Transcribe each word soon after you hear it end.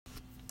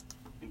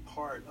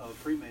part of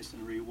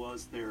Freemasonry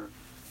was their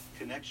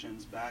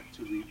connections back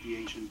to the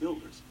ancient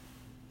builders.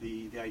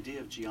 The idea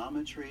of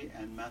geometry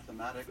and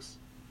mathematics,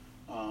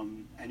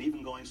 and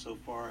even going so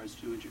far as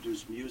to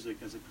introduce music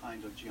as a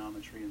kind of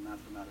geometry and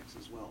mathematics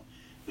as well.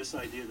 This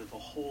idea that the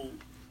whole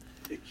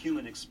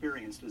human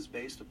experience is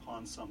based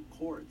upon some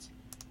chords.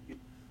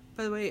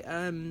 By the way,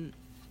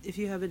 if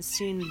you haven't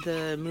seen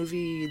the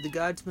movie The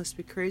Gods Must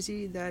Be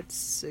Crazy,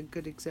 that's a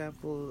good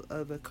example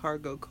of a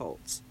cargo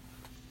cult.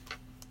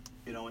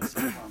 You know, in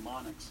some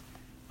harmonics,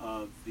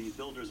 the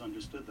builders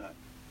understood that.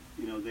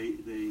 You know,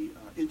 they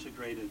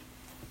integrated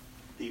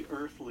the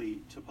earthly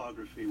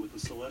topography with the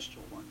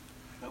celestial one.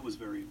 That was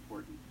very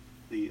important.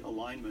 The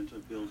alignment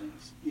of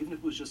buildings, even if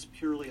it was just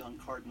purely on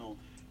cardinal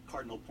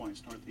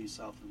points, northeast,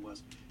 south, and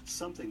west.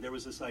 There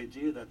was this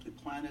idea that the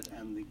planet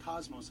and the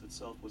cosmos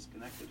itself was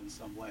connected in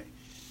some way,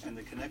 and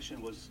the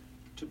connection was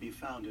to be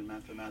found in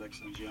mathematics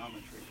and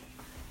geometry.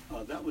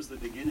 That was the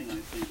beginning, I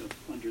think, of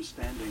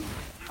understanding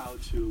how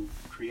to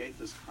create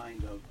this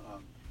kind of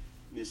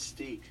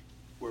mystique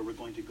where we're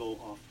going to go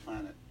off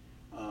planet.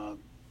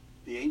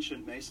 The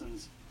ancient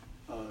Masons,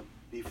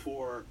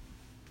 before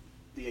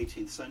the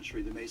 18th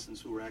century, the Masons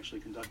who were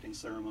actually conducting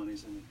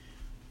ceremonies in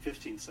the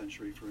 15th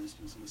century, for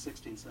instance, in the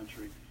 16th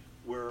century,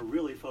 were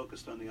really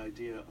focused on the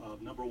idea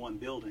of, number one,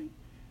 building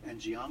and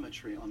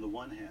geometry on the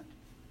one hand,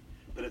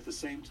 but at the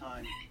same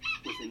time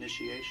with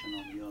initiation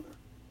on the other,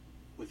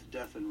 with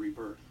death and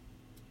rebirth.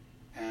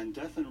 And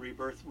death and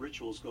rebirth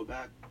rituals go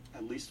back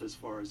at least as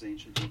far as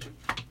ancient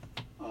Egypt.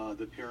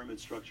 The pyramid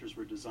structures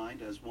were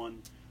designed, as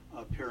one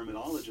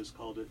pyramidologist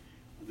called it,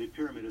 the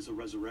pyramid is a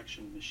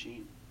resurrection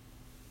machine.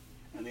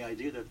 And the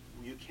idea that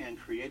you can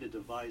create a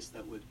device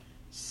that would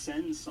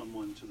send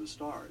someone to the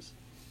stars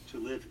to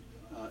live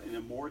an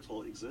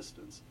immortal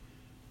existence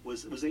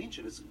was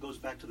ancient. It goes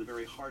back to the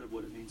very heart of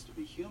what it means to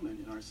be human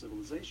in our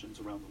civilizations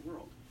around the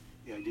world,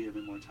 the idea of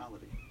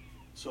immortality.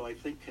 So I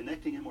think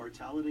connecting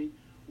immortality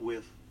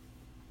with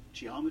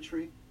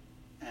geometry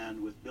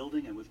and with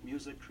building and with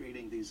music,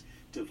 creating these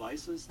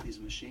devices, these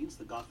machines,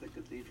 the Gothic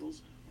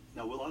cathedrals.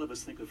 Now, a lot of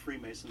us think of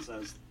Freemasons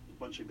as a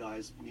bunch of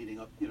guys meeting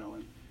up, you know,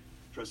 and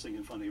dressing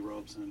in funny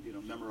robes and, you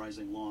know,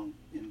 memorizing long,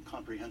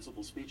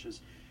 incomprehensible speeches,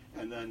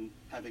 and then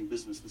having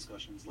business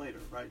discussions later,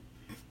 right?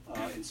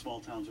 In small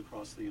towns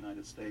across the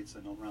United States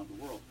and around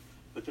the world.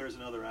 But there's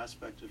another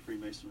aspect of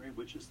Freemasonry,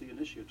 which is the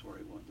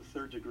initiatory one. The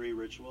third degree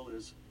ritual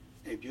is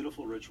a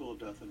beautiful ritual of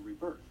death and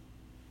rebirth.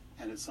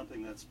 And it's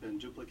something that's been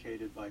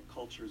duplicated by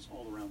cultures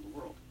all around the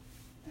world.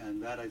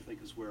 And that, I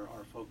think, is where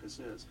our focus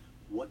is.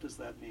 What does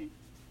that mean?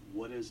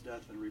 What is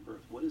death and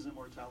rebirth? What is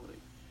immortality?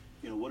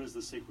 You know, what is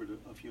the secret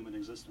of human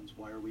existence?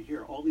 Why are we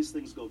here? All these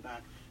things go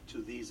back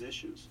to these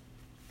issues.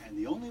 And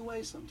the only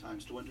way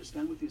sometimes to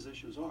understand what these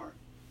issues are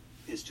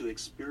is to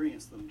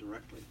experience them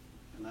directly.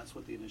 And that's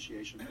what the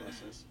initiation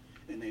process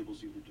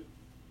enables you to do.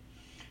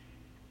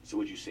 So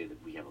would you say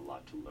that we have a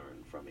lot to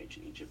learn from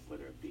ancient Egypt,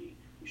 whether it be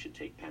we should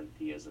take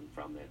pantheism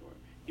from it, or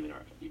even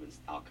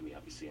alchemy?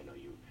 Obviously, I know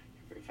you're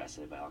very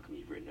fascinated by alchemy.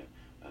 You've written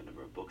a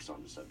number of books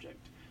on the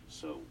subject.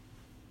 So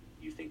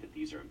you think that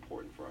these are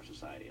important for our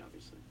society,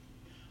 obviously?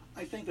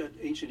 I think that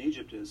ancient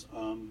Egypt is.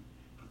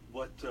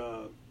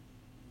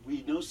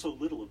 We know so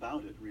little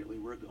about it, really.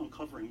 We're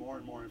uncovering more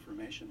and more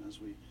information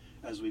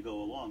as we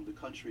go along. The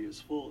country is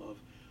full of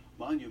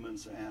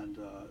monuments and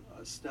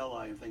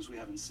stelae and things we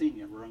haven't seen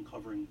yet. We're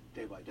uncovering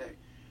day by day.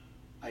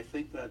 I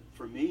think that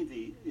for me,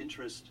 the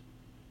interest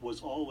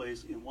was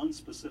always in one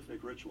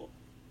specific ritual,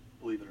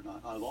 believe it or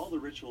not. Out of all the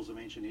rituals of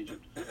ancient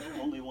Egypt,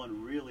 only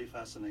one really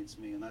fascinates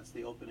me, and that's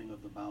the opening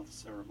of the mouth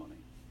ceremony.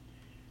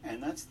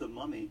 And that's the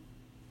mummy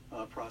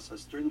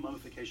process. During the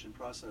mummification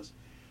process,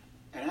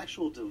 an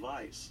actual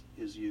device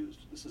is used.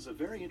 This is a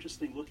very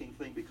interesting looking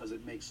thing because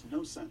it makes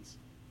no sense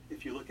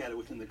if you look at it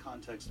within the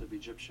context of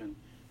Egyptian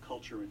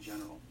culture in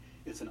general.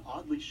 It's an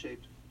oddly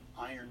shaped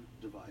iron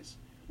device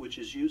which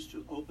is used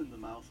to open the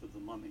mouth of the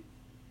mummy,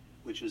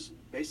 which is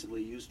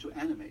basically used to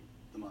animate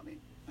the mummy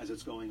as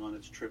it's going on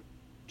its trip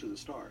to the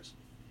stars.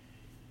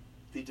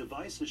 The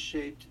device is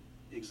shaped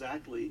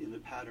exactly in the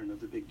pattern of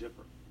the Big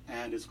Dipper,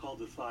 and it's called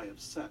the Thigh of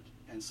Set.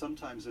 And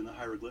sometimes in the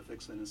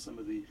hieroglyphics and in some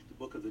of the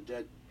Book of the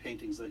Dead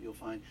paintings that you'll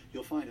find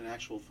an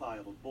actual thigh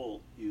of a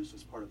bull used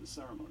as part of the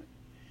ceremony.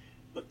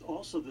 But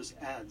also this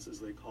adze, as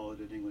they call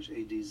it in English,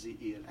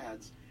 A-D-Z-E, and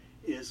adze,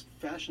 is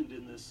fashioned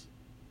in this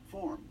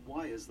form.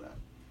 Why is that?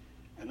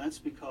 And that's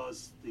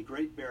because the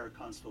Great Bear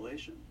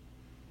constellation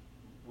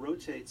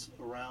rotates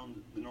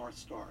around the North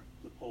Star,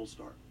 the pole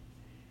star.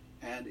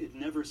 And it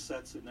never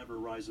sets, it never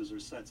rises or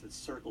sets, it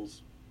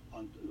circles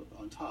on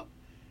top.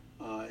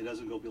 It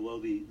doesn't go below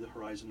the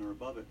horizon or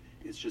above it.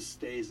 It just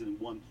stays in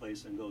one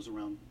place and goes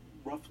around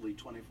roughly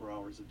 24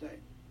 hours a day.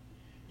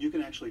 You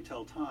can actually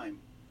tell time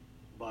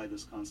by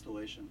this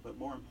constellation, but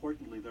more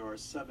importantly, there are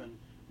 7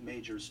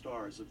 major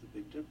stars of the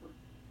Big Dipper.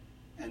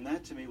 And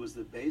that, to me, was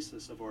the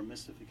basis of our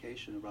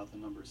mystification about the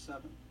number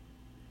 7.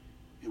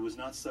 It was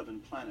not 7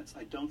 planets.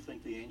 I don't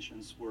think the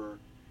ancients were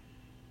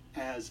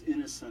as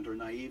innocent or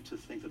naive to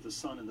think that the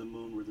sun and the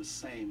moon were the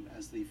same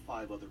as the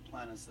 5 other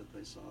planets that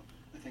they saw.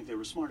 I think they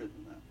were smarter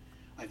than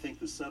that. I think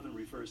the 7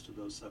 refers to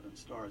those 7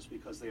 stars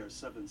because they are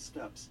 7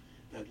 steps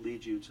that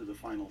lead you to the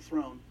final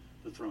throne,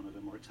 the throne of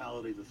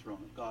immortality, the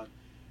throne of God.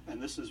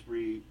 And this is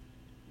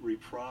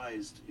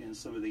reprised in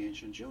some of the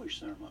ancient Jewish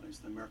ceremonies,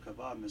 the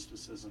Merkabah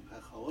mysticism,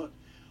 Hechalot,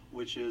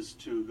 which is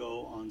to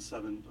go on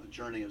a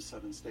journey of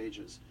 7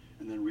 stages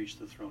and then reach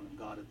the throne of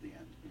God at the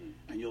end.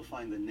 And you'll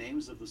find the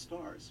names of the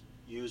stars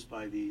used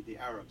by the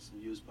Arabs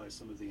and used by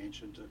some of the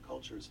ancient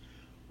cultures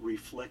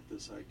reflect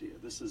this idea.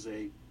 This is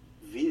a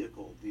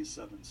vehicle, these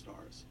 7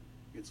 stars.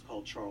 It's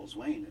called Charles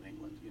Wain in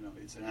England. You know,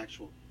 it's an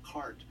actual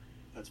cart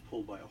that's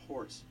pulled by a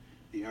horse.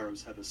 The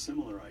Arabs have a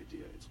similar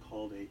idea. It's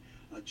called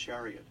a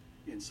chariot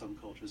in some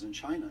cultures. In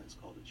China, it's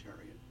called a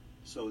chariot.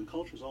 So in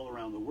cultures all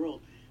around the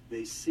world,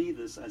 they see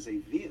this as a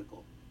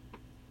vehicle.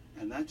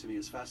 And that to me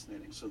is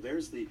fascinating. So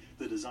there's the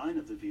design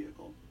of the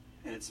vehicle,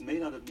 and it's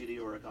made out of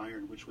meteoric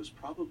iron, which was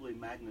probably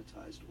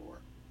magnetized ore,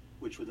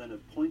 which would then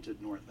have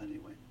pointed north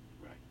anyway.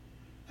 Right.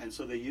 And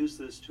so they use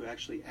this to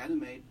actually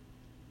animate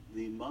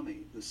the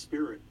mummy, the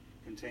spirit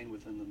contained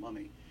within the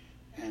mummy,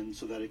 and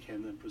so that it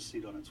can then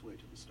proceed on its way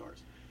to the stars.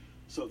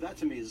 So that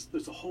to me is,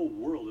 there's a whole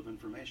world of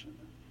information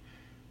there.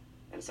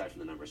 And aside from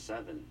the number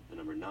 7, the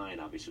number 9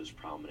 obviously was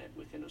prominent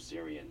within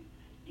Osirian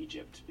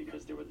Egypt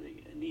because there were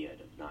the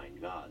Ennead of 9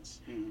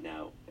 gods. Mm-hmm.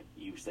 Now,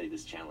 you studied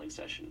this channeling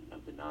session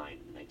of the 9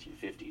 in the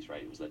 1950s,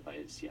 right? It was led by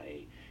a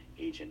CIA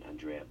agent,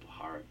 Andrea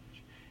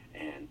Puharich,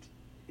 and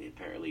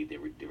apparently they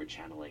were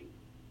channeling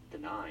the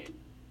 9.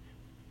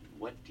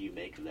 What do you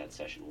make of that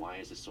session? Why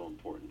is this so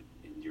important?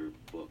 In your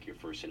book, your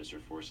first Sinister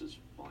Forces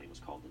volume was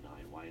called The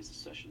 9. Why is this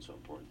session so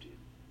important to you?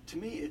 To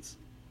me, it's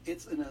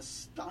an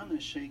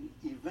astonishing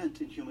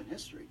event in human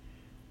history.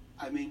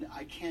 I mean,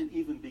 I can't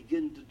even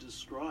begin to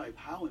describe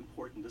how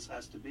important this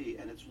has to be,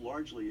 and it's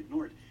largely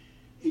ignored.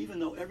 Even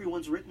though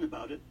everyone's written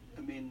about it,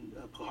 I mean,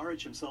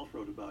 Puharich himself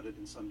wrote about it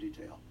in some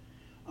detail.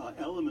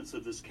 Elements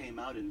of this came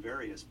out in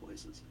various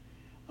places.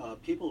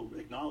 People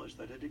acknowledge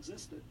that it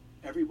existed.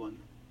 Everyone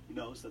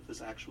knows that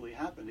this actually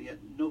happened, and yet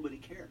nobody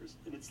cares.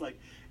 And it's like,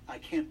 I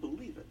can't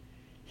believe it.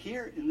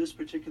 Here in this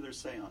particular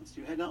seance,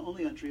 you had not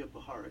only Andrea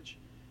Puharich,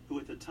 who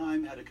at the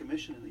time had a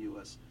commission in the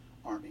U.S.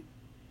 Army,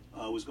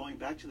 was going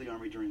back to the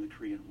Army during the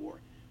Korean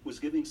War, was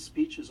giving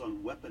speeches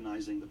on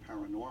weaponizing the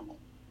paranormal,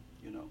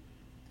 you know,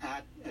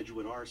 at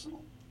Edgewood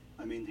Arsenal.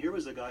 I mean, here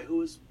was a guy who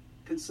was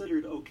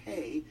considered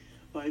okay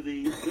by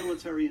the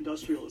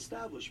military-industrial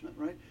establishment,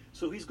 right?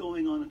 So he's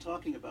going on and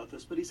talking about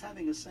this, but he's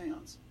having a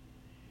seance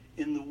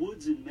in the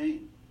woods in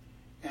Maine,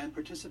 and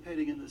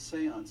participating in this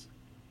seance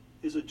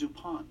is a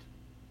DuPont,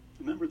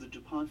 a member of the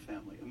DuPont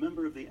family, a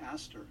member of the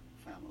Astor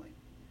family,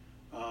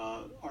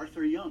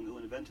 Arthur Young, who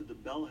invented the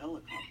Bell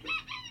helicopter,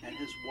 and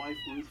his wife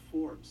Ruth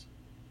Forbes.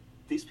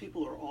 These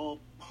people are all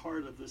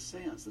part of this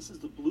seance. This is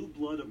the blue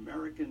blood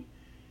American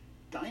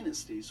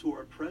dynasties who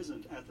are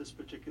present at this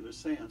particular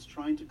seance,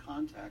 trying to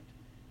contact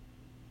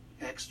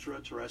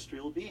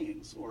extraterrestrial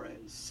beings or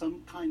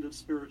some kind of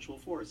spiritual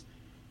force,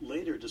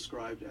 later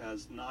described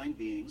as 9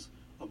 beings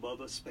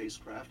above a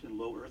spacecraft in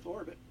low Earth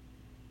orbit.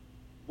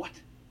 What?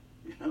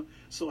 You know?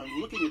 So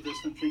I'm looking at this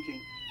and thinking,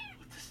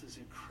 well, this is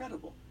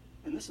incredible.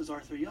 And this is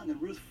Arthur Young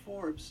and Ruth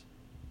Forbes.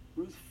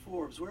 Ruth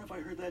Forbes, where have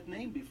I heard that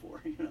name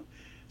before? You know.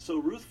 So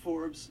Ruth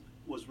Forbes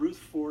was Ruth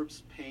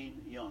Forbes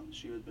Payne Young.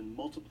 She had been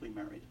multiply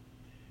married,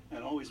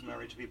 and always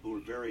married to people who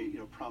were very, you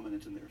know,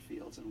 prominent in their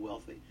fields and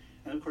wealthy.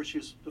 And of course, she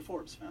was the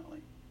Forbes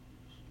family.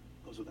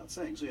 Goes without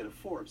saying. So you had a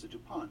Forbes, a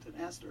DuPont, an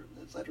Astor,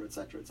 et cetera, et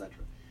cetera, et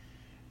cetera.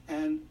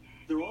 And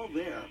they're all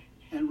there.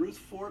 And Ruth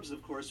Forbes,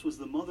 of course, was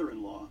the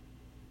mother-in-law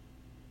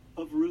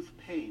of Ruth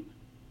Payne.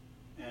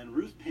 And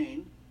Ruth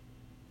Payne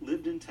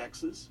lived in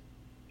Texas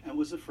and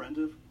was a friend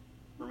of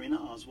Marina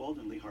Oswald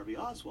and Lee Harvey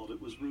Oswald.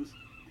 It was Ruth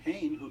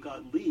Payne who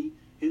got Lee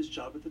his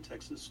job at the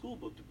Texas School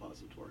Book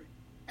Depository.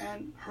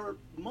 And her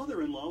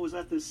mother-in-law was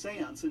at this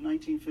seance in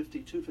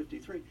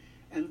 1952-53,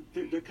 and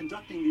they're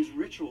conducting these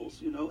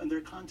rituals, you know, and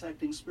they're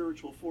contacting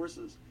spiritual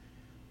forces.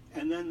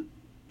 And then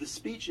the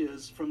speech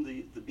is from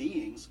the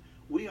beings,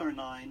 we are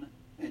 9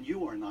 and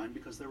you are 9,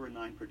 because there were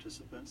 9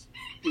 participants.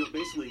 You know,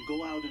 basically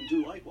go out and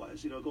do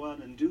likewise, you know, go out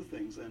and do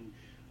things and,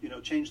 you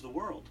know, change the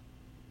world.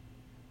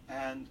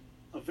 And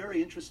a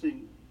very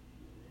interesting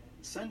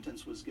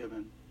sentence was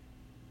given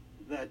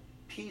that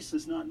peace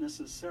is not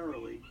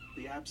necessarily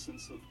the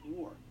absence of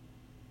war.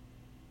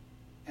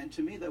 And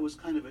to me, that was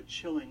kind of a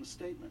chilling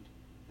statement.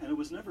 And it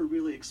was never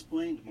really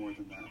explained more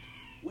than that.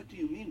 What do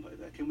you mean by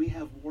that? Can we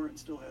have war and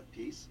still have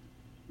peace?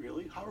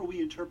 Really? How are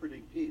we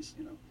interpreting peace,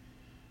 you know?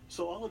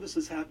 So all of this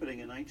is happening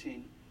in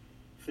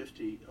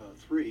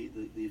 1953.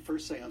 The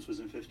first seance was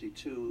in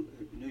 52,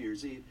 New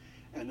Year's Eve.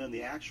 And then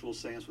the actual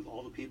seance with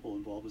all the people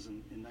involved was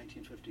in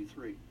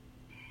 1953.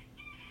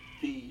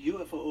 The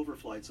UFO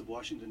overflights of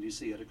Washington,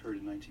 D.C. had occurred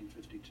in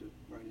 1952,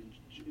 right, in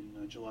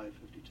July of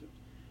 52.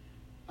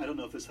 I don't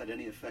know if this had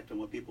any effect on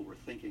what people were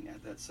thinking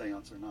at that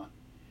seance or not.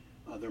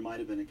 There might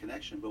have been a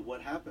connection, but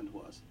what happened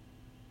was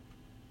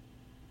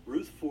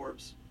Ruth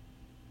Forbes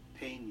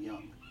Payne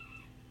Young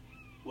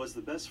was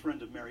the best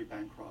friend of Mary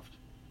Bancroft.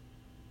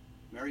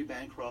 Mary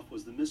Bancroft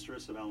was the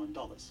mistress of Allen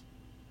Dulles,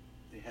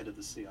 the head of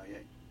the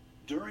CIA.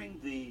 During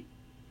the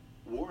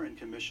Warren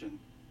Commission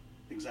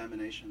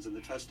examinations and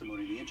the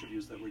testimony, the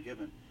interviews that were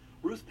given,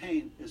 Ruth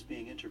Paine is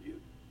being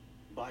interviewed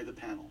by the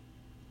panel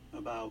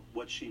about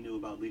what she knew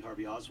about Lee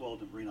Harvey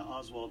Oswald and Marina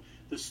Oswald,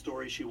 the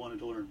story she wanted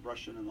to learn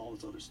Russian and all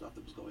this other stuff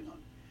that was going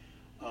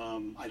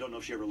on. I don't know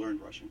if she ever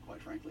learned Russian,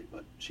 quite frankly,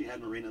 but she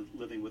had Marina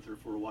living with her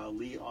for a while,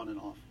 Lee on and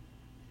off.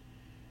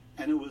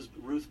 And it was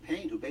Ruth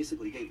Paine who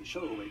basically gave the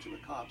show away to the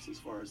cops as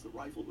far as the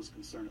rifle was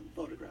concerned and the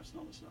photographs and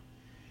all this stuff.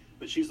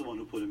 But she's the one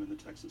who put him in the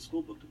Texas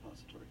School Book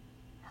Depository.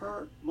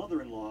 Her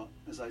mother-in-law,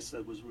 as I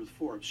said, was Ruth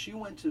Forbes. She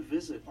went to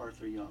visit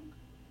Arthur Young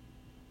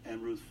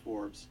and Ruth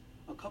Forbes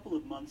a couple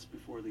of months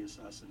before the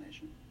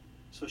assassination.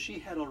 So she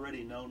had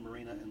already known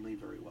Marina and Lee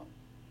very well.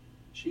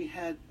 She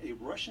had a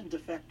Russian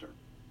defector,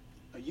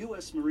 a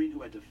U.S. Marine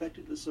who had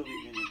defected to the Soviet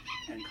Union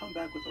and come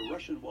back with a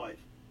Russian wife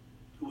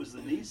who was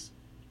the niece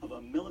of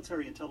a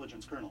military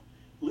intelligence colonel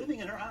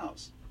living in her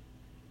house.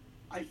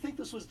 I think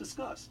this was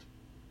discussed,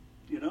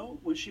 you know,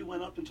 when she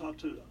went up and talked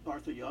to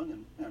Arthur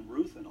Young and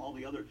Ruth and all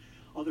the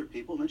other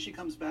people, and then she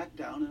comes back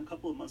down, and a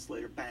couple of months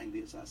later, bang, the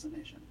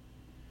assassination.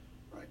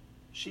 Right?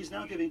 She's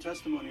now giving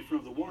testimony in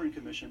front of the Warren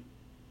Commission,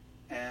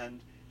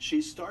 and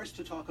she starts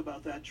to talk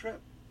about that trip.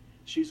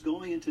 She's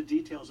going into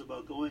details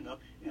about going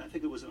up, and I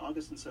think it was in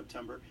August and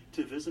September,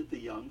 to visit the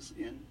Youngs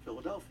in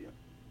Philadelphia.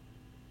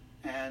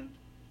 And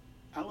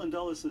Allen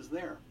Dulles is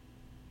there.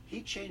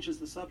 He changes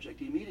the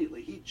subject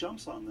immediately. He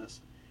jumps on this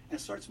and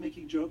starts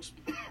making jokes,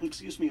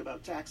 excuse me,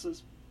 about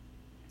taxes,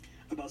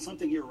 about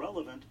something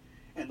irrelevant,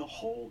 and the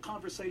whole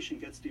conversation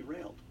gets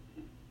derailed.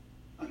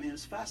 I mean,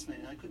 it's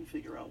fascinating. I couldn't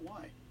figure out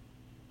why.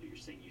 Well, you're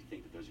saying you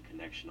think that there's a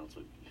connection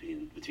also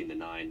between the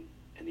 9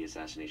 and the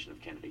assassination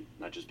of Kennedy,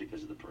 not just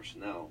because of the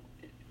personnel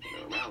that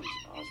are around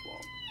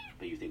Oswald,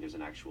 but you think there's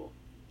an actual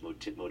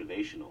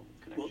motivational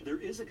connection. Well, there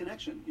is a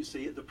connection. You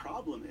see, the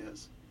problem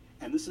is,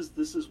 and this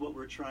is what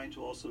we're trying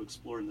to also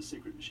explore in the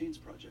Secret Machines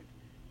Project,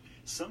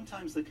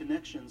 sometimes the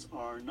connections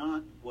are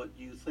not what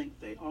you think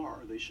they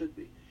are, or they should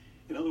be.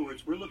 In other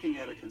words, we're looking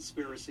at a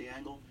conspiracy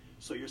angle,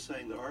 so you're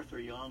saying that Arthur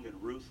Young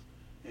and Ruth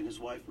and his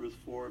wife Ruth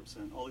Forbes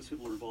and all these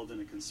people are involved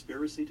in a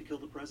conspiracy to kill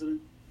the president?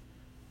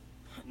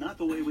 Not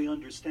the way we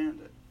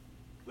understand it.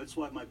 That's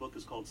why my book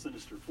is called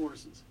Sinister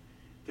Forces.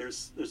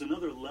 There's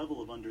another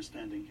level of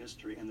understanding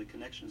history and the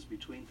connections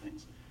between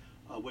things,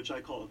 which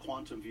I call a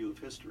quantum view of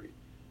history.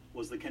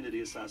 Was the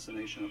Kennedy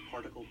assassination a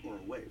particle or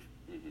a wave?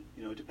 Mm-hmm.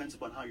 You know, it depends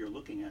upon how you're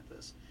looking at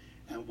this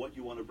and what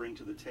you want to bring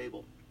to the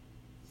table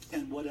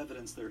and what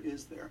evidence there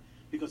is there,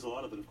 because a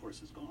lot of it, of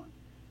course, is gone.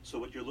 So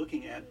what you're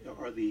looking at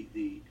are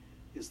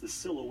is the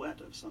silhouette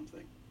of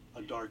something,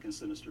 a dark and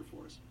sinister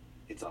force.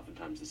 It's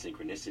oftentimes the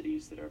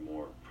synchronicities that are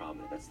more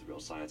prominent. That's the real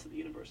science of the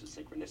universe, is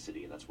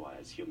synchronicity, and that's why,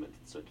 as humans,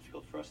 it's so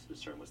difficult for us to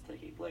discern what's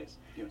taking place.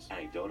 Yes.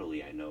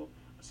 Anecdotally, I know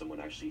someone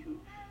actually who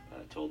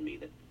told me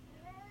that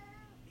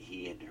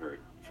he had heard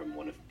from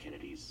one of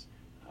Kennedy's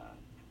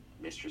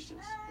mistresses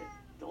that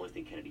the only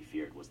thing Kennedy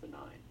feared was the 9.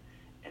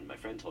 And my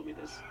friend told me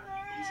this.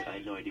 He said, I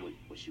had no idea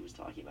what she was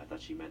talking about. I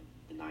thought she meant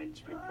the 9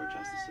 Supreme Court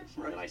justices.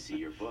 Right. And then I see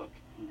your book,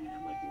 and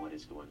I'm like, what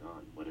is going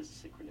on? What is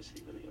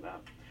synchronicity really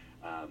about?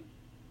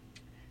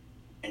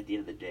 At the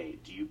end of the day,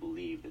 do you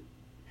believe that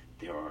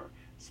there are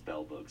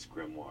spell books,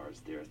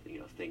 grimoires, there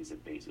are things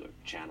that basically are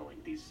channeling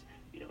these,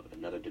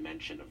 another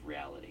dimension of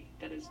reality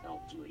that is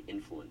ultimately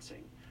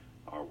influencing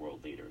our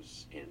world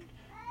leaders in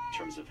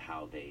terms of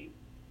how they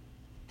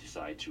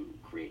decide to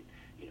create,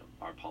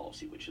 our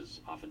policy, which is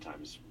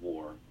oftentimes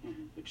war,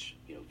 mm-hmm. which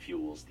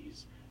fuels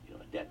these,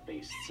 a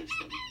debt-based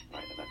system,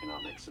 right, of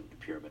economics and the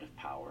pyramid of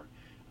power.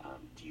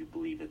 Do you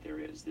believe that there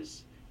is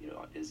this,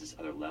 is this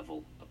other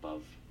level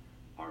above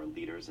our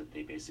leaders that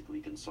they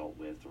basically consult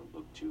with or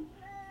look to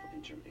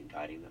in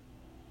guiding them?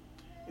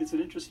 It's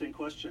an interesting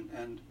question,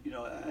 and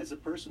as a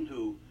person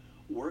who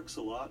works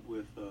a lot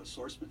with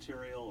source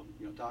material,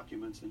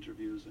 documents,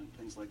 interviews, and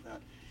things like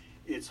that,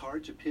 it's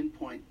hard to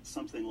pinpoint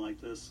something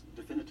like this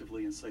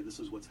definitively and say this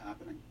is what's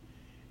happening.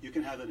 You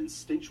can have an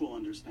instinctual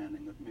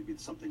understanding that maybe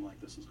something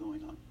like this is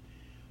going on.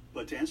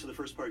 But to answer the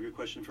first part of your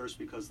question first,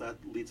 because that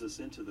leads us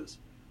into this,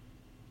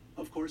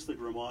 of course the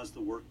grimoires, the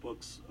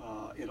workbooks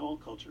in all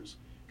cultures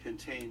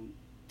contain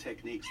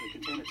techniques, they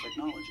contain a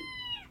technology,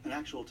 an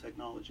actual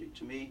technology.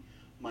 To me,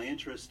 my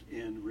interest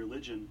in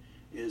religion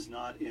is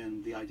not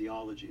in the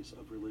ideologies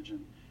of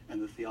religion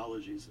and the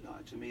theologies.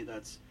 To me,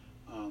 that's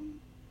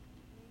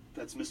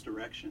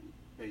misdirection,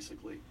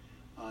 basically.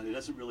 It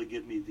doesn't really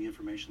give me the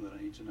information that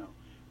I need to know.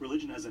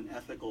 Religion as an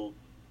ethical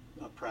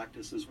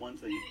practice is one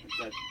thing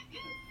that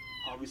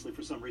obviously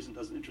for some reason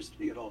doesn't interest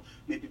me at all.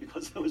 Maybe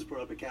because I was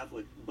brought up a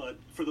Catholic. But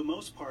for the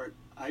most part,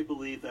 I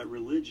believe that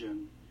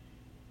religion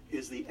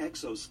is the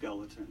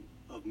exoskeleton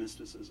of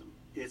mysticism.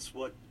 It's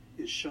what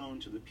is shown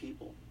to the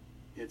people.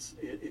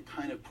 It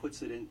kind of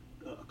puts it in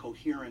a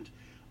coherent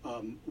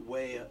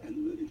way,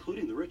 and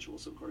including the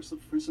rituals, of course.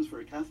 For instance, for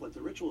a Catholic,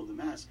 the ritual of the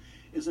Mass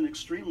is an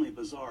extremely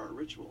bizarre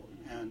ritual,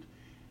 and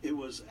it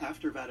was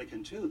after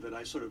Vatican II that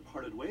I sort of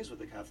parted ways with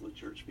the Catholic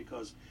Church,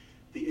 because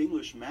the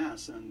English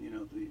Mass and,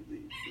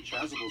 the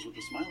chasubles with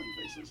the smiling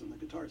faces and the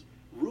guitars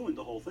ruined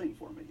the whole thing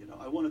for me.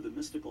 I wanted the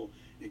mystical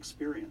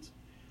experience,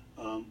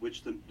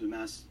 which the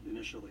Mass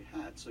initially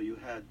had. So you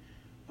had,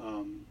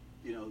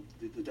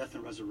 the death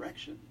and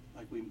resurrection,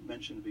 like we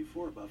mentioned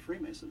before about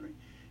Freemasonry.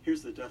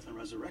 Here's the death and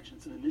resurrection.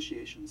 It's an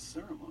initiation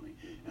ceremony,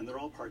 and they're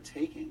all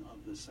partaking of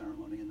this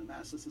ceremony in the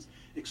Mass. This is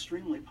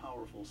extremely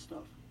powerful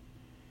stuff.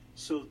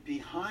 So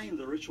behind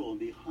the ritual and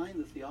behind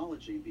the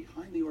theology and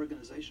behind the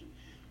organization,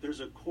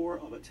 there's a core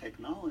of a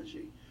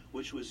technology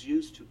which was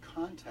used to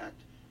contact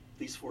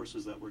these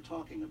forces that we're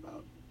talking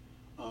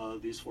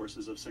about, these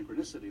forces of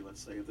synchronicity,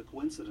 let's say, of the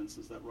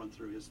coincidences that run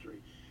through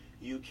history.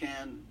 You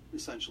can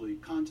essentially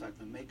contact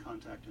them, make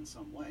contact in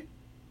some way.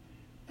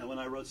 And when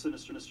I wrote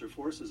Sinister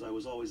Forces, I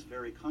was always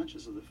very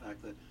conscious of the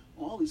fact that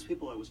all these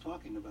people I was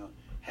talking about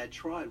had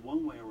tried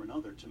one way or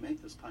another to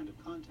make this kind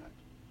of contact,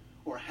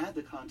 or had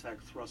the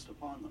contact thrust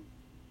upon them.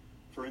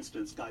 For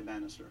instance, Guy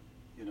Bannister,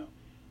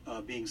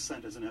 being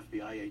sent as an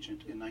FBI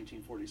agent in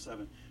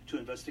 1947 to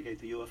investigate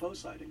the UFO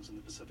sightings in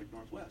the Pacific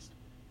Northwest,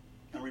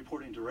 and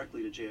reporting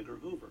directly to J. Edgar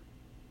Hoover.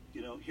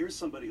 Here's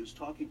somebody who's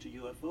talking to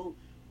UFO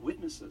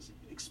witnesses,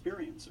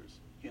 experiencers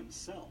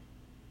himself.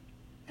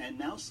 And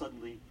now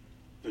suddenly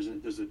there's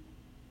a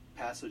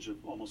passage of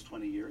almost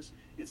 20 years.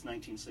 It's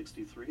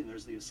 1963, and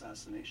there's the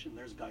assassination.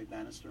 There's Guy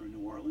Bannister in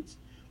New Orleans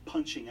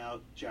punching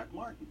out Jack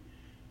Martin,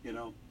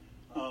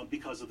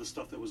 because of the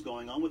stuff that was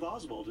going on with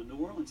Oswald in New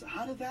Orleans.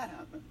 How did that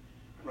happen,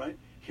 right?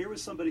 Here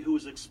was somebody who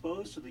was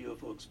exposed to the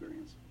UFO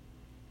experience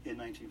in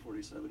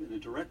 1947 in a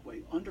direct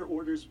way, under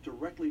orders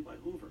directly by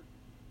Hoover,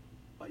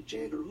 by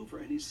J. Edgar Hoover,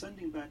 and he's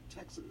sending back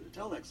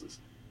telexes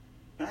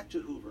back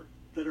to Hoover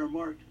that are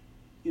marked,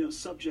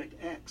 Subject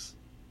X,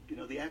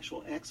 the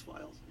actual X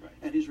files, right.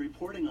 And he's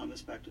reporting on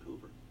this back to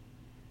Hoover.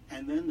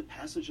 And then the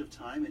passage of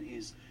time, and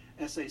he's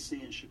SAC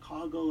in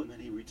Chicago, and then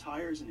he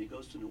retires and he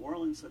goes to New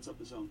Orleans, sets up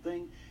his own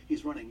thing.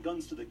 He's running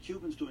guns to the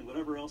Cubans, doing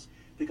whatever else.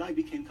 The guy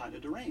became kind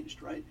of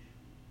deranged, right?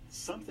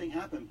 Something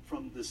happened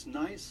from this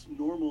nice,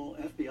 normal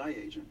FBI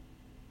agent,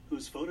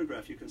 whose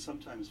photograph you can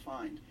sometimes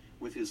find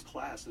with his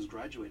class, his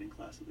graduating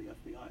class of the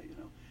FBI,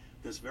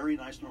 This very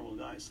nice, normal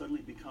guy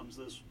suddenly becomes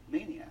this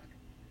maniac,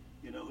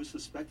 who's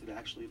suspected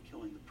actually of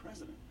killing the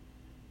president.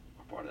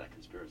 Or part of that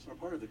conspiracy. Or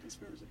part of the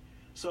conspiracy.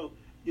 So,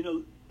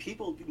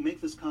 people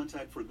make this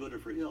contact for good or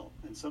for ill,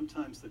 and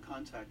sometimes the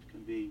contact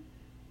can be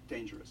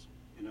dangerous.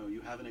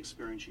 You have an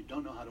experience, you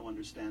don't know how to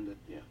understand it,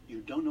 Yeah.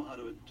 you don't know how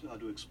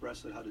to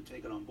express it, how to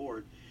take it on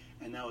board,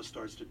 and now it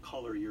starts to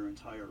color your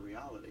entire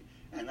reality.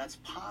 And that's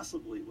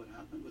possibly what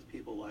happened with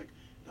people like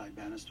Guy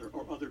Bannister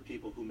or other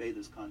people who made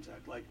this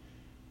contact, like,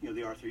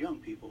 the Arthur Young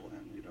people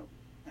and,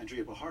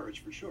 Andrea Baharich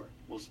for sure.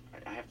 Well,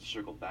 I have to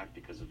circle back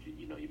because of,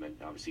 you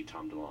meant obviously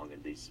Tom DeLonge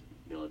and these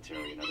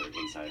military and other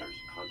insiders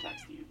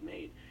contacts that you've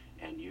made.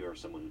 And you are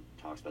someone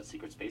who talks about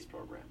secret space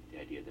program,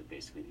 the idea that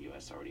basically the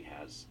U.S. already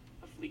has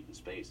a fleet in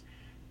space.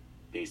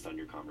 Based on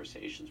your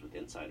conversations with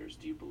insiders,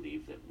 do you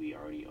believe that we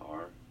already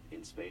are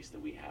in space,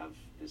 that we have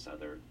this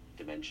other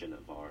dimension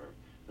of our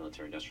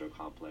military-industrial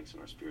complex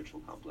and our spiritual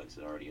complex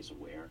that already is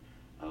aware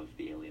of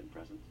the alien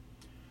presence?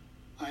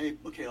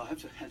 I'll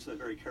have to answer that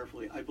very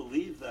carefully. I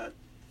believe that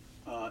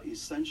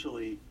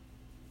essentially,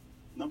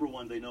 number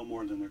one, they know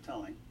more than they're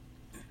telling.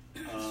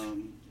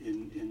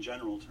 In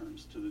general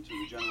terms, to the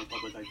general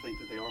public, I think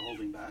that they are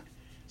holding back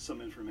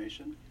some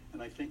information,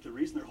 and I think the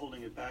reason they're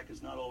holding it back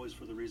is not always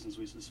for the reasons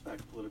we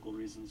suspect, political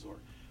reasons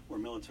or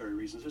military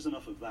reasons. There's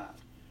enough of that.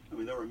 I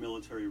mean, there are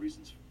military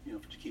reasons,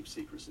 to keep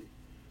secrecy.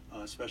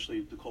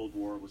 Especially the Cold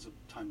War was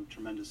a time of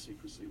tremendous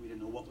secrecy. We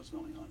didn't know what was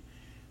going on,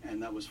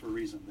 and that was for a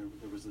reason.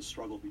 There was this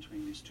struggle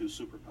between these two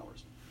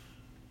superpowers.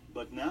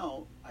 But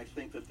now I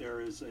think that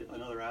there is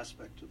another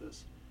aspect to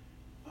this.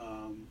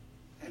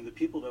 And the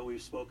people that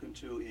we've spoken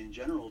to in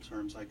general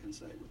terms, I can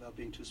say, without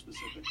being too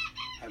specific,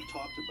 have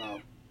talked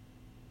about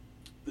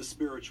the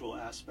spiritual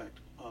aspect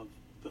of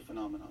the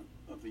phenomenon,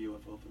 of the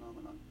UFO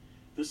phenomenon.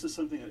 This is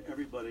something that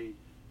everybody,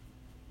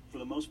 for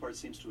the most part,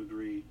 seems to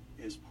agree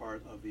is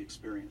part of the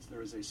experience.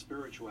 There is a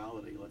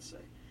spirituality, let's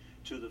say,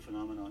 to the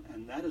phenomenon,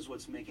 and that is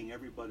what's making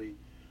everybody,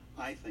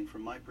 I think,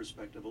 from my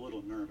perspective, a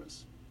little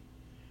nervous.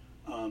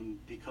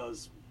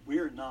 Because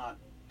we're not,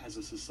 as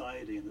a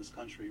society in this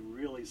country,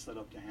 really set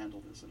up to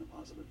handle this in a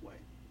positive way.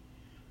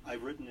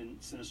 I've written in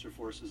Sinister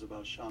Forces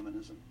about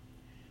shamanism.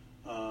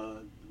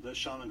 The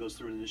shaman goes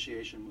through an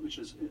initiation, which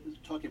is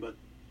talking about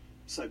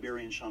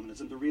Siberian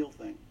shamanism, the real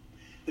thing.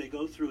 They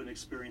go through an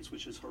experience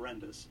which is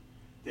horrendous.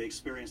 They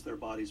experience their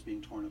bodies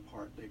being torn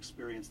apart. They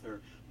experience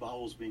their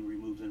bowels being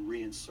removed and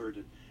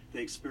reinserted.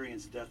 They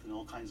experience death in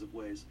all kinds of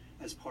ways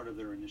as part of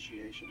their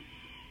initiation,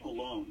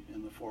 alone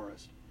in the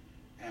forest.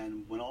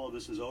 And when all of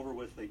this is over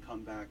with, they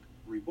come back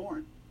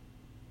reborn.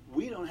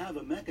 We don't have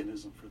a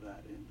mechanism for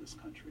that in this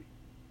country.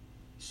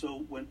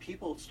 So when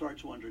people start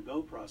to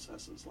undergo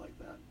processes like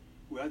that,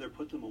 we either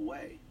put them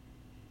away,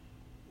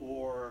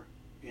 or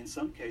in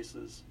some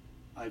cases,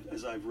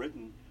 as I've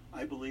written,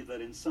 I believe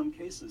that in some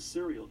cases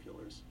serial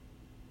killers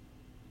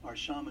are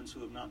shamans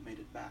who have not made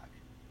it back.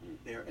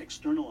 They are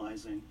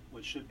externalizing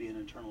what should be an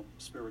internal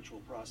spiritual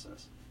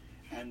process.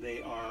 And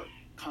they are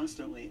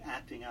constantly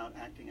acting out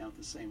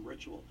the same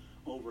ritual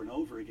over and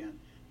over again,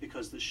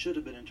 because this should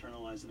have been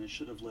internalized and it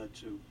should have led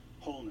to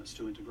wholeness,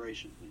 to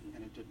integration,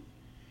 and it didn't.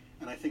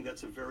 And I think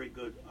that's a very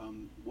good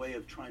way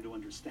of trying to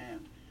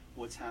understand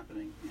what's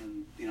happening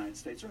in the United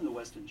States or in the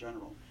West in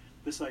general.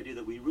 This idea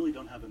that we really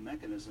don't have a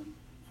mechanism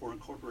for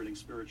incorporating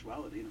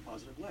spirituality in a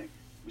positive way.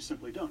 We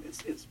simply don't.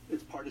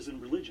 It's partisan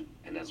religion.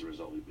 And as a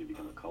result, we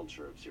become a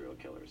culture of serial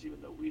killers,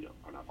 even though we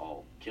are not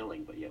all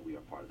killing, but yet we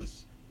are part of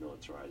this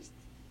militarized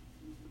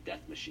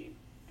death machine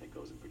that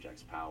goes and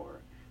projects power,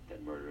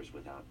 that murders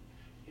without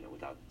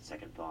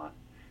second thought,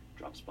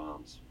 drops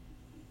bombs,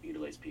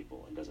 mutilates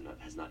people, and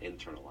has not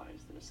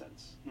internalized, in a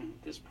sense,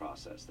 this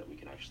process that we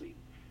can actually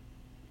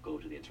go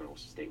to the internal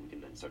state. We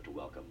can then start to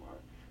welcome our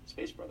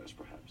space brothers,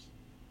 perhaps.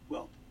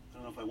 Well, I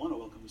don't know if I want to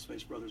welcome the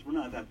space brothers. We're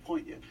not at that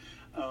point yet.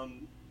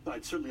 But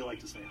I'd certainly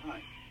like to say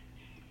hi.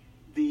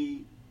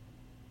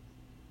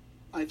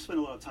 I've spent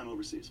a lot of time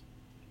overseas.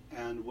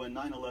 And when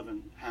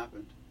 9/11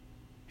 happened,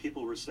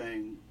 people were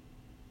saying,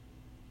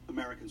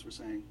 Americans were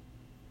saying,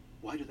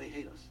 why do they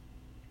hate us?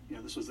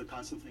 This was the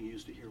constant thing you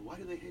used to hear. Why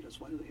do they hate us?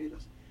 Why do they hate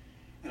us?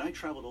 And I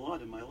traveled a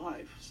lot in my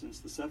life since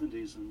the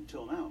 70s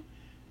until now.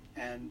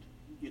 And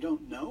you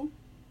don't know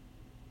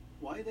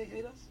why they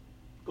hate us?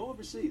 Go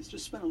overseas.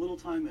 Just spend a little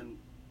time in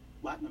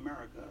Latin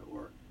America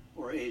or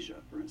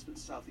Asia, for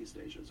instance. Southeast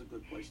Asia is a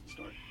good place to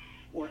start.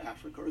 Or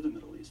Africa or the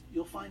Middle East.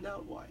 You'll find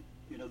out why.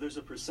 There's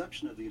a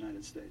perception of the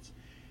United States,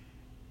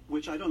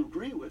 which I don't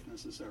agree with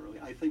necessarily.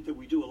 I think that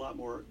we do a lot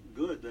more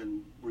good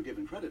than we're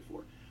given credit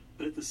for.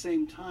 But at the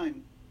same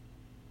time,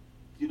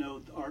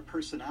 our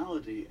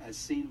personality as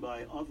seen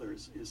by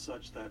others is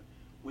such that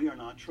we are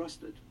not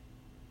trusted.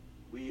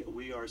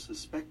 We are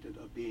suspected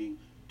of being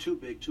too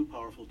big, too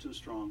powerful, too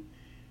strong,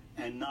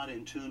 and not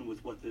in tune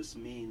with what this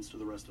means to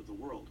the rest of the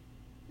world.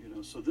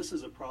 So this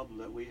is a problem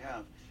that we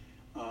have,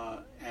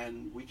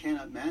 and we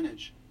cannot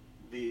manage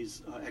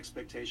these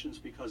expectations,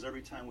 because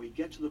every time we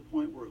get to the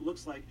point where it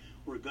looks like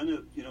we're going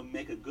to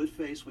make a good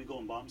face, we go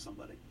and bomb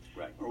somebody,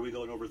 right? Or we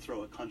go and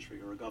overthrow a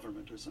country or a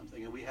government or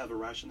something, and we have a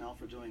rationale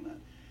for doing that.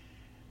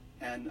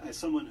 And as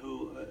someone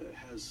who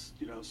has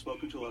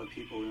spoken to a lot of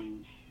people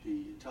in the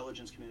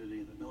intelligence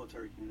community, the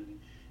military community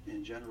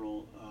in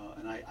general,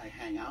 and I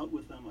hang out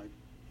with them.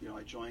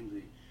 I joined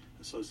the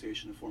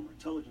Association of Former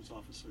Intelligence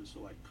Officers,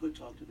 so I could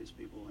talk to these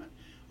people and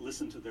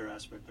listen to their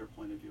aspect, their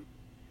point of view.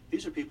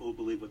 These are people who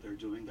believe what they're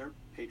doing. They're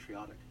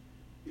patriotic.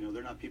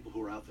 They're not people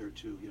who are out there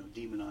to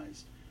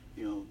demonize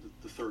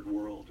the third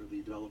world or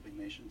the developing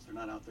nations. They're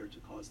not out there to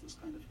cause this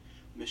kind of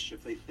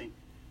mischief. They think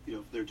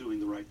they're doing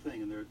the right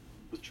thing, and they're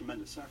with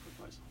tremendous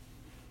sacrifice.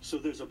 So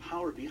there's a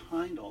power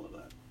behind all of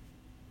that.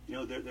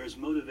 There's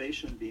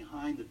motivation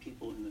behind the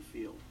people in the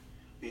field,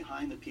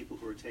 behind the people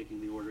who are taking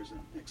the orders and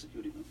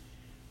executing them.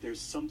 There's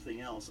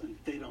something else, and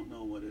they don't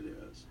know what it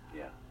is.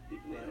 Yeah,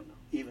 even they don't know.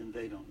 Even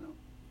they don't know.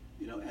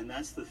 And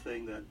that's the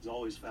thing that's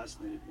always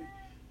fascinated me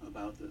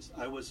about this.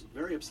 I was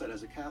very upset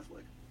as a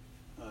Catholic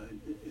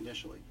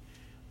initially,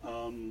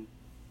 learning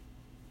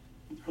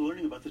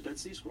about the Dead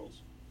Sea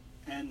Scrolls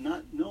and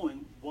not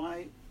knowing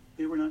why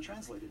they were not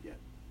translated yet.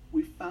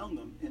 We found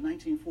them in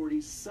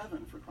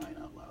 1947, for crying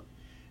out loud.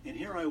 And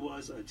here I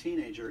was, a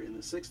teenager in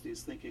the 60s,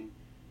 thinking,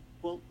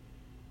 well,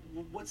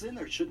 what's in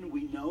there? Shouldn't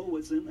we know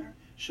what's in there?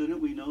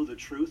 Shouldn't we know the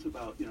truth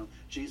about,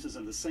 Jesus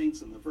and the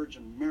saints and the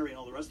Virgin Mary and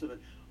all the rest of it?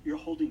 You're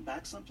holding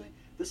back something?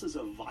 This is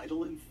of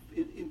vital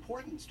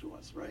importance to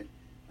us, right?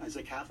 As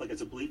a Catholic,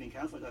 as a believing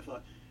Catholic, I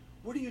thought,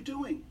 what are you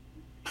doing?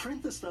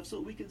 Print the stuff so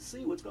that we can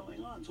see what's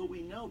going on, so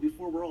we know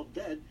before we're all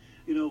dead,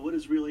 what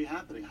is really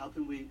happening. How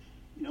can we,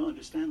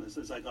 understand this?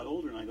 As I got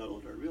older, I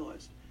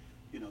realized,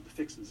 the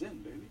fix is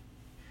in, baby.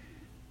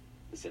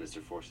 The sinister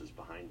forces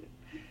behind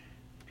it.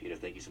 Peter,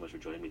 thank you so much for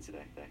joining me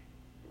today.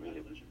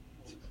 Really,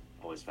 it's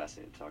always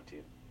fascinating to talk to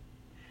you.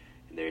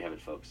 And there you have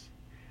it, folks.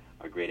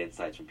 Our great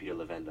insights from Peter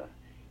Levenda.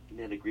 You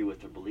may not agree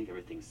with or believe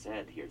everything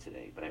said here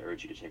today, but I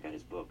urge you to check out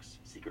his books,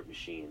 Secret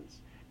Machines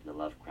and the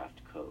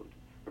Lovecraft Code.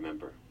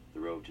 Remember, the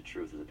road to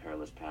truth is a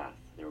perilous path,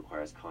 and it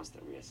requires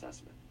constant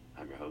reassessment.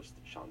 I'm your host,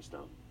 Sean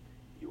Stone.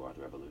 You are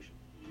the revolution.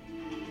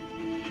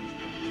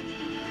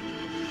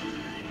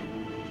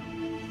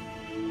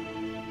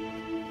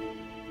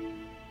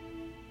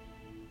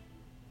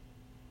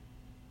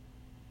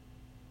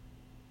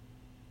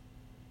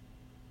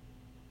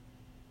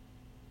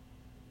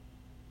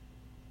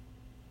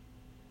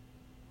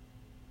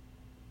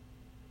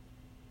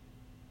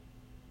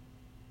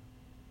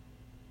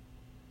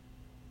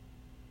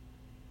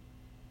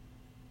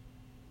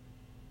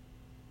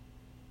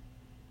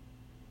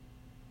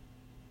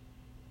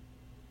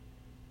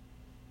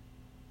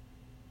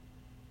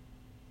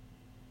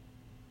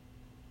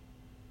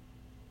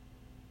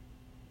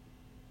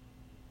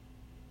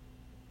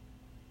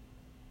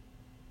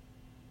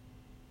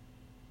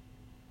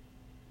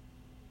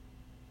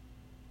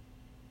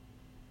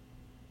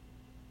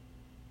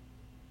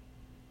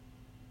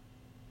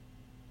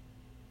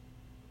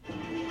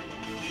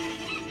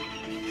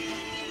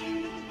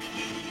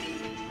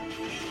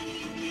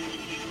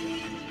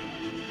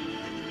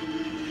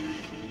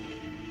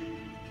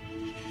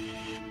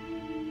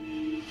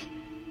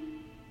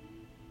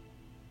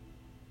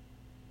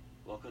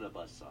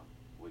 Buzzsaw,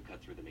 where we cut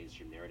through the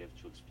mainstream narrative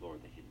to explore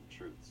the hidden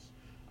truths.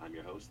 I'm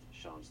your host,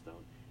 Sean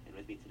Stone, and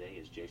with me today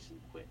is Jason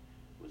Quitt,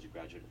 who is a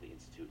graduate of the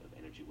Institute of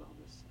Energy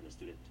Wellness and a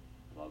student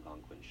of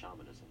Algonquin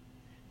shamanism.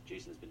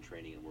 Jason has been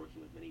training and working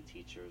with many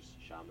teachers,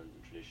 shamans,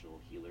 and traditional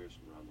healers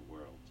from around the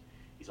world.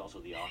 He's also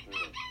the author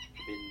of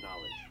Forbidden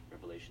Knowledge,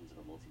 Revelations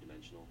of a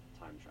Multidimensional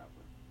Time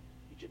Traveler,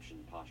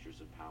 Egyptian Postures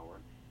of Power,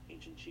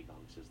 Ancient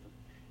Qigong System,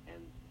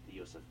 and the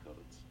Yosef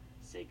Codes,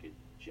 Sacred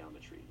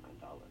Geometry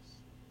Mandalas.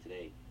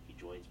 Today, he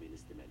joins me in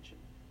this dimension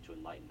to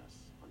enlighten us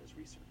on his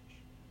research.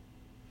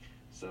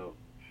 So,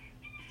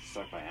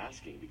 start by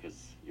asking,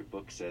 because your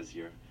book says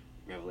you're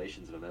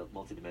Revelations of a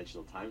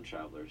Multidimensional Time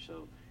Traveler,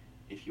 so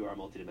if you are a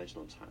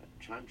multidimensional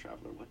time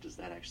traveler, what does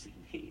that actually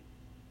mean?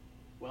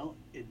 Well,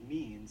 it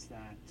means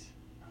that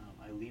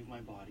I leave my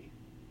body,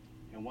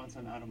 and once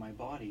I'm out of my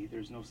body,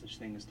 there's no such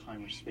thing as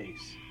time or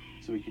space.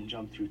 So we can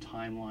jump through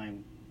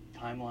timelines,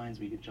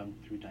 we can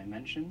jump through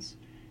dimensions,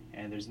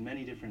 and there's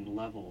many different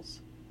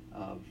levels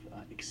of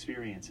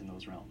experience in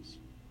those realms.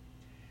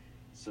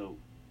 So,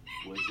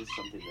 was this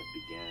something that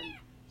began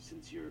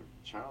since your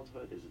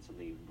childhood? Is it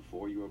something even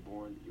before you were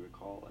born that you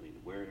recall? I mean,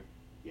 where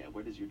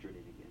does your journey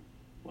begin?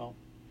 Well,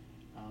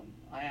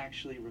 I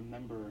actually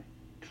remember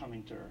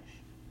coming to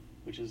Earth,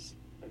 which is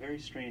a very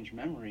strange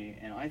memory,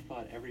 and I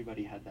thought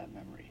everybody had that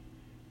memory.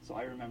 So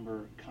I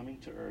remember coming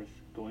to Earth,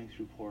 going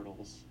through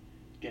portals,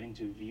 getting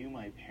to view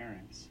my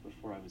parents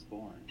before I was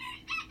born,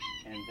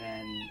 and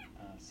then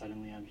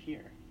suddenly I'm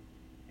here.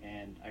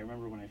 And I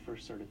remember when I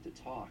first started to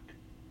talk,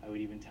 I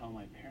would even tell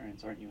my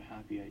parents, "Aren't you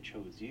happy I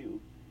chose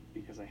you?"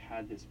 Because I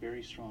had this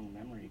very strong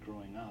memory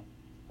growing up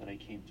that I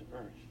came to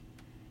Earth.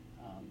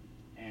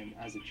 And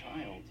as a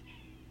child,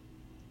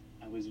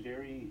 I was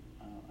very,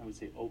 I would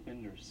say,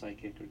 open or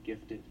psychic or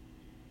gifted.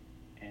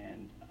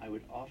 And I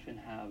would often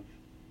have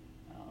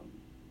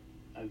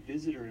a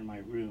visitor in my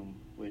room,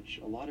 which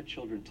a lot of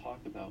children talk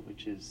about,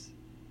 which is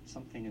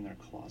something in their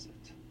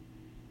closet.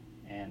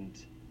 And,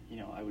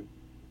 I would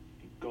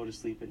go to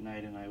sleep at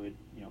night and I would,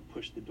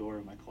 push the door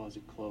of my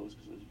closet closed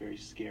because I was very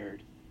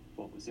scared of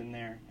what was in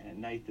there. And at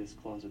night, this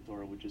closet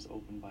door would just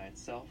open by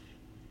itself,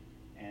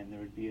 and there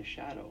would be a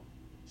shadow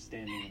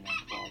standing in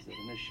that closet.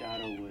 And this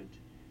shadow would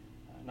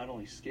not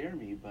only scare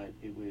me, but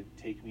it would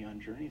take me on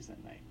journeys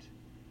at night.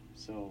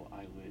 So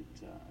I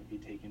would be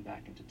taken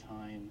back into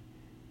time.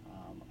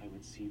 I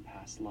would see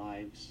past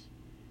lives.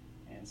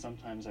 And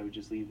sometimes I would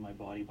just leave my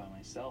body by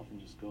myself and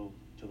just go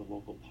to the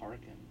local park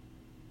and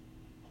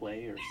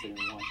play or sit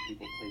and watch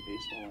people play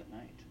baseball at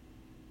night.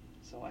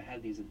 So I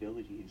had these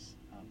abilities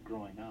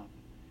growing up.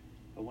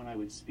 But when I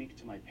would speak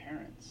to my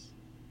parents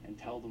and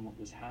tell them what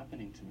was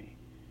happening to me,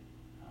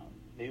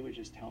 they would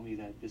just tell me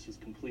that this is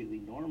completely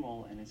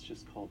normal and it's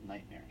just called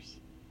nightmares.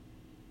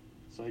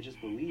 So I just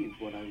believed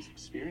what I was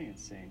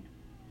experiencing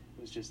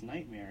was just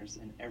nightmares,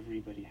 and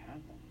everybody had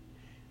them.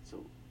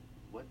 So,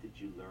 what did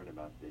you learn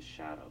about this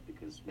shadow?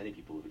 Because many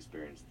people have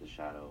experienced the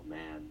shadow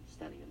man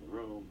standing in the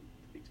room,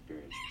 have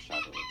experienced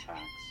shadow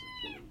attacks,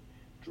 feeling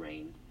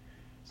drained,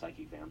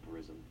 psychic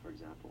vampirism, for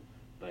example.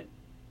 But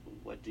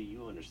what do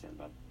you understand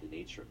about the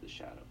nature of the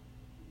shadow?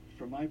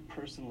 From my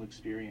personal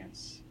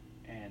experience,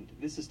 and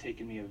this has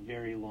taken me a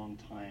very long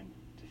time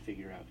to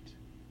figure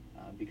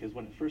out, because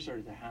when it first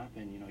started to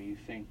happen, you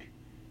think,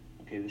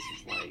 okay, this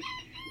is like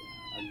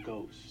a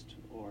ghost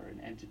or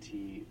an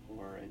entity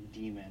or a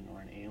demon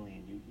or an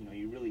alien.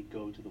 You really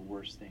go to the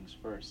worst things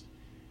first.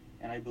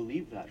 And I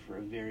believed that for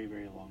a very,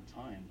 very long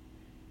time.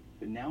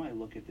 But now I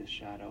look at this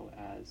shadow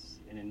as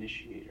an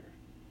initiator,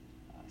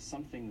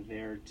 something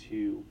there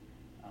to,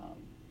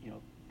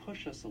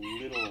 push us a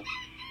little,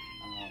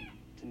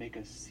 to make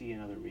us see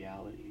another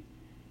reality.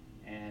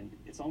 And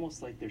it's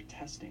almost like they're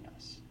testing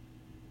us.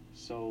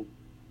 So,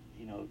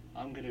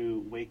 I'm going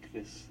to wake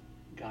this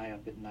guy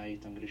up at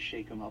night. I'm going to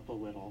shake him up a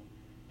little,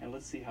 and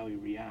let's see how he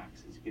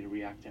reacts. Is he going to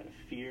react out of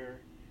fear?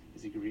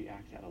 Is he going to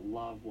react out of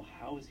love? Well,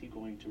 how is he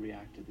going to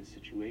react to this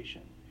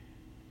situation?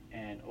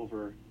 And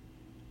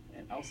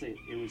I'll say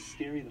it was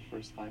scary the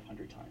first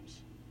 500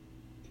 times.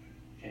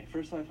 Okay,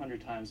 first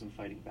 500 times I'm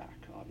fighting back,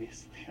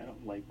 obviously. I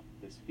don't like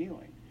this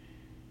feeling.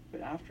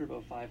 But after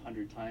about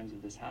 500 times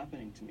of this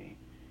happening to me,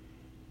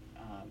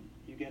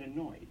 you get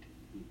annoyed.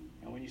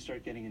 And when you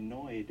start getting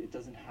annoyed, it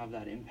doesn't have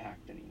that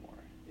impact anymore.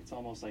 It's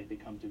almost like they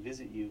come to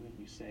visit you and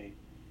you say,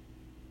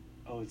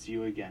 "Oh, it's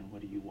you again,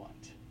 what do you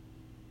want?"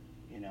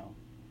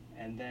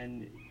 And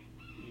then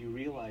you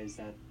realize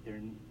that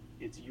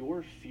it's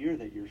your fear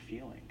that you're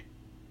feeling.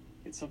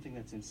 It's something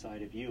that's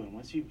inside of you. And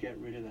once you get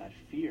rid of that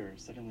fear,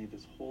 suddenly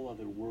this whole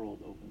other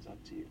world opens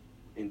up to you.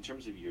 In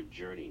terms of your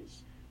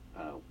journeys,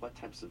 what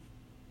types of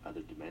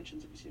other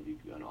dimensions have you seen? Have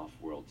you gone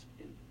off-world?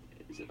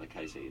 Is it like, how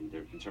do you say,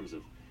 in terms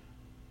of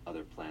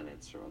other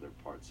planets or other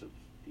parts of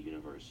the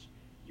universe,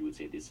 you would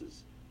say this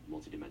is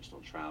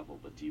multidimensional travel,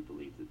 but do you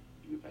believe that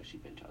you've actually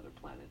been to other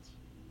planets?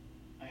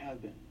 I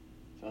have been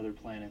to other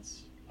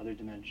planets, other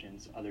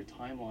dimensions, other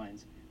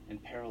timelines,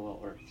 and parallel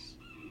Earths.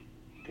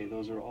 Okay,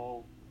 those are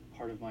all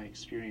part of my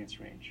experience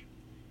range.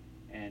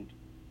 And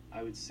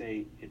I would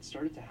say it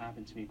started to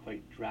happen to me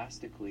quite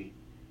drastically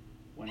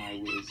when I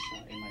was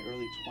in my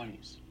early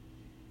 20s.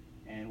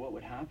 And what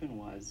would happen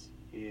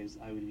is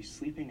I would be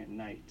sleeping at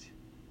night,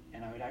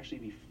 and I would actually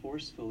be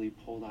forcefully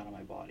pulled out of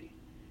my body.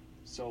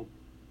 So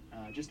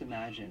just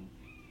imagine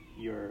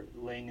you're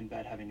laying in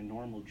bed having a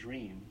normal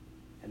dream,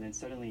 and then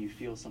suddenly you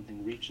feel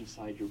something reach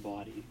inside your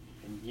body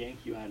and yank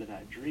you out of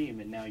that dream,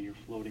 and now you're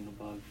floating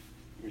above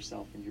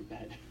yourself in your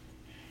bed.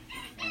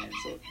 And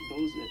so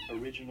those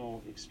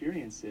original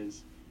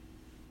experiences,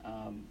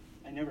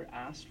 I never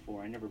asked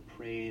for, I never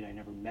prayed, I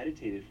never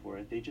meditated for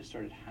it. They just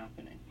started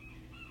happening.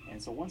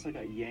 And so once I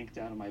got yanked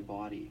out of my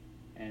body,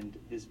 and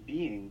this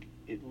being,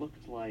 it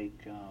looked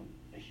like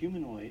a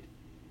humanoid,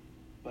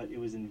 but it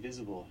was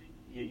invisible.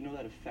 You know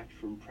that effect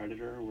from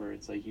Predator where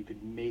it's like you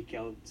could make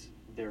out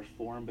their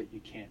form, but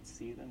you can't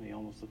see them? They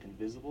almost look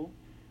invisible.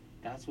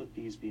 That's what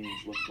these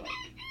beings looked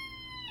like.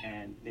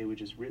 And they would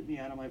just rip me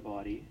out of my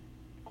body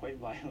quite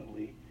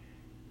violently,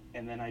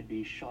 and then I'd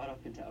be shot up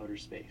into outer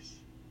space.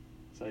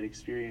 So I'd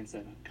experience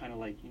that kind of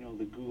like, you know,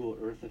 the Google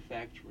Earth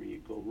effect where you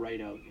go right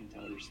out into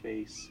outer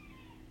space,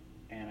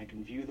 and I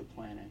can view the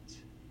planet,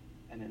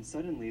 and then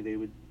suddenly they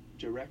would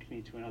direct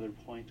me to another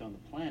point on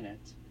the planet,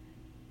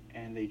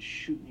 and they'd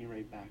shoot me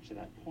right back to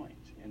that point,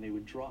 and they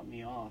would drop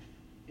me off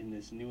in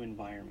this new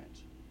environment.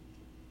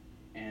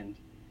 And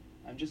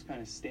I'm just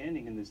kind of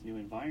standing in this new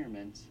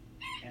environment,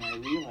 and I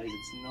realize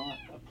it's not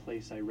a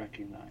place I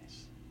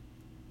recognize.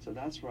 So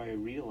that's where I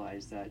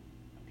realized that,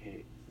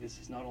 okay, this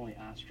is not only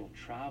astral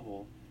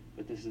travel,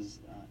 but this is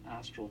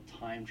astral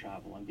time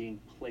travel. I'm being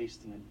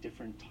placed in a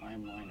different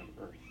timeline of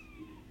Earth.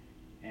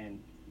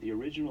 And the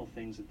original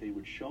things that they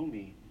would show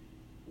me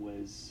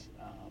was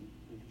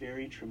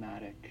very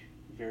traumatic,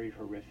 very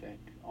horrific,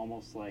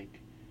 almost like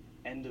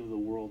end of the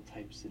world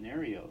type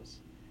scenarios.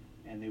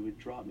 And they would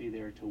drop me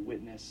there to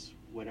witness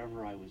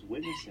whatever I was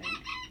witnessing.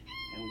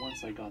 And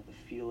once I got the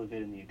feel of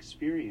it and the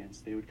experience,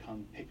 they would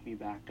come pick me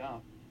back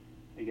up.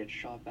 I'd get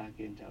shot back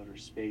into outer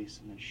space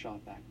and then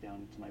shot back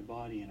down into my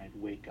body, and I'd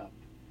wake up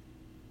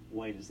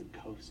white as a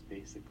ghost,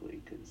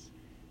 basically, because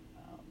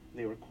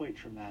they were quite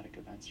traumatic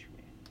events for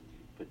me.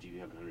 But do you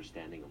have an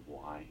understanding of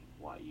why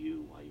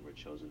you were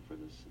chosen for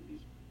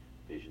these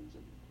visions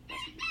and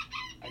messages?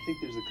 I think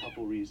there's a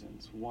couple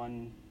reasons.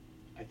 One,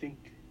 I think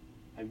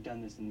I've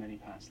done this in many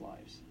past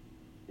lives.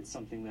 It's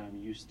something that I'm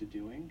used to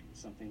doing.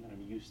 It's something that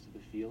I'm used to the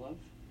feel of.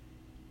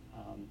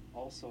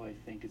 Also, I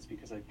think it's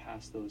because I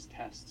passed those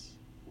tests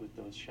with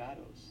those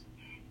shadows.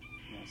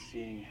 You know,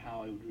 seeing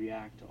how I would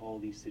react to all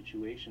these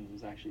situations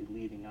was actually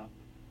leading up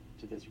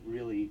to this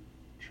really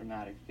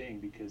traumatic thing,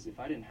 because if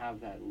I didn't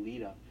have that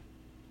lead up,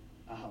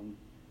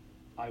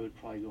 I would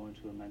probably go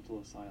into a mental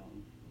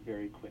asylum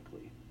very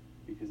quickly,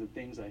 because the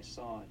things I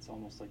saw, it's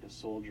almost like a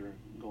soldier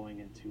going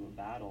into a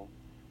battle.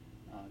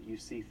 You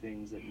see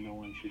things that no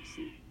one should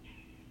see.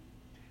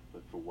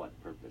 But for what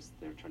purpose?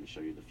 They're trying to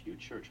show you the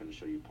future, or trying to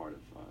show you part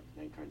of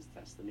mankind's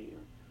destiny,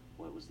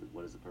 or what is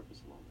the purpose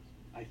of all this?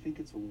 I think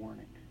it's a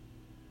warning.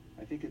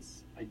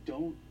 I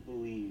don't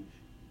believe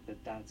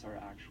that that's our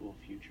actual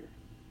future.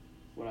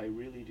 What I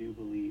really do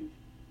believe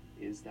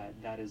is that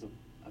that is a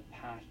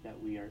path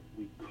that we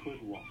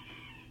could walk.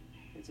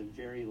 It's a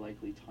very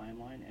likely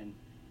timeline, and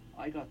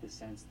I got the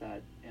sense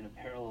that in a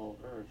parallel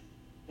Earth,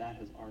 that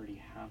has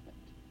already happened.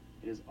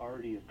 It has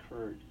already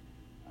occurred,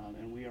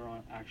 and we are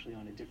actually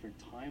on a different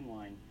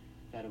timeline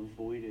that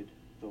avoided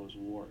those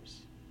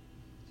wars.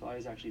 So I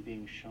was actually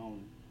being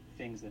shown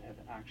things that have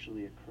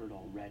actually occurred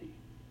already.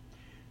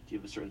 Do you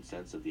have a certain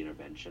sense of the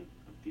intervention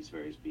of these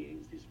various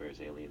beings, these various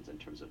aliens, in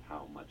terms of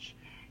how much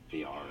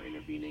they are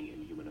intervening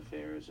in human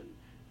affairs and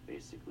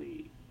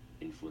basically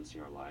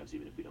influencing our lives,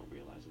 even if we don't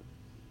realize it?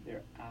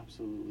 They're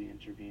absolutely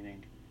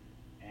intervening,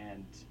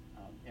 and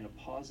in a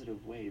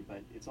positive way,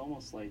 but it's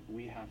almost like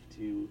we have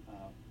to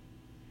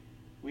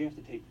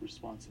take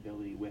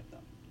responsibility with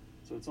them.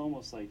 So it's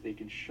almost like they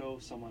can show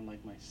someone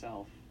like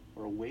myself,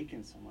 or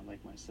awaken someone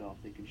like myself.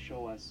 They can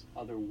show us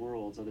other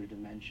worlds, other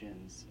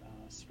dimensions,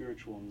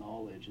 spiritual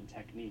knowledge and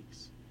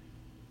techniques.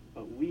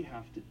 But we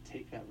have to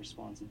take that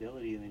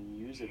responsibility and then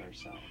use it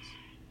ourselves.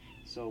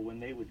 So when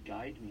they would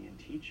guide me and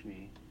teach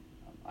me,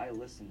 I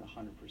listened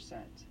 100%,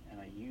 and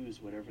I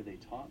used whatever they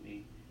taught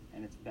me,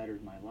 and it's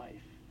bettered my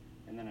life.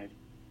 And then I've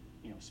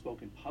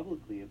spoken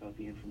publicly about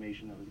the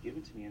information that was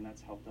given to me, and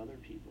that's helped other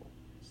people.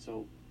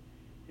 So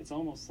it's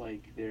almost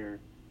like they're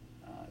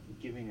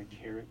giving a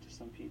carrot to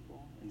some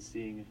people and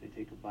seeing if they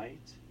take a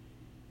bite.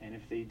 And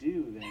if they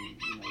do, then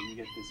you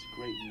get this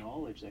great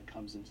knowledge that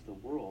comes into the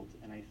world.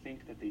 And I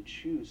think that they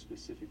choose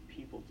specific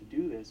people to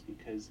do this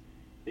because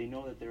they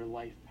know that their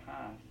life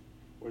path,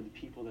 or the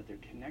people that they're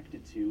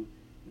connected to,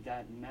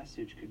 that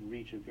message could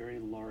reach a very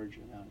large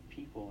amount of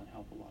people and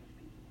help a lot of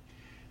people.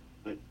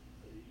 But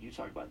you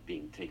talk about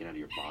being taken out of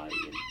your body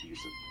and the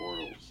use of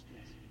portals.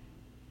 Yes.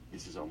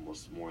 This is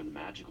almost more in the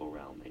magical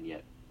realm, and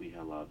yet we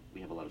have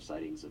a lot of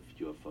sightings of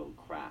UFO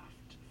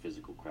craft,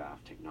 physical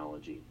craft,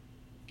 technology.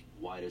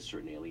 Why does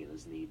certain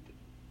aliens need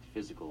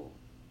physical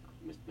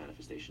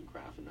manifestation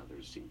craft, and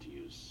others seem to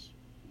use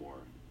more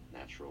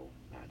natural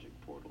magic,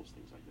 portals,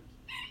 things like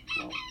this?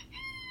 Well,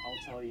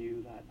 I'll tell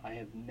you that I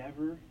have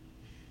never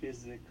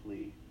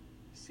physically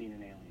seen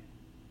an alien,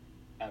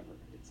 ever.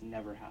 It's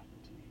never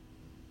happened to me.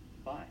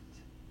 But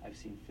I've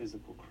seen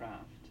physical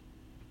craft.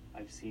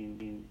 I've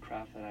seen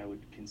craft that I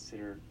would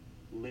consider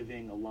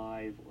living,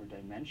 alive, or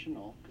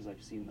dimensional, because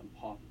I've seen them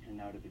pop in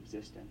and out of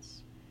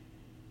existence.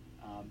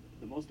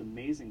 The most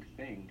amazing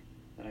thing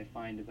that I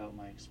find about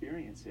my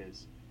experience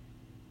is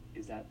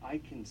that I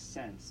can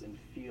sense and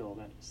feel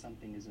that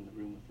something is in the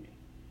room with me.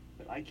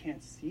 But I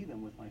can't see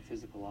them with my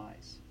physical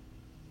eyes.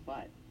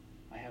 But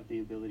I have the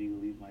ability to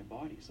leave my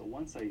body. So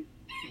once I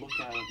look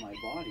out of my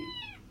body,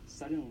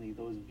 suddenly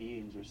those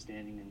beings are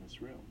standing in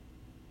this room.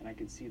 And I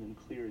can see them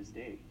clear as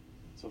day.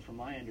 So from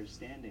my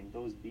understanding,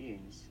 those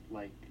beings,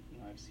 like,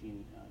 I've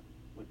seen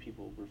what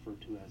people refer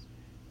to as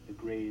the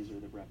Greys or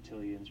the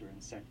reptilians or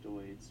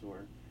insectoids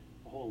or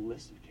a whole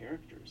list of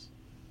characters.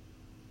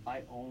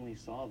 I only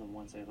saw them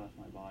once I left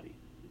my body.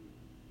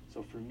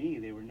 So for me,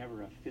 they were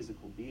never a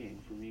physical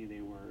being. For me,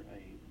 they were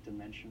a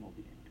dimensional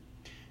being.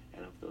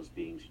 And of those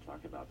beings you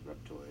talk about, the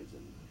reptoids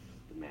and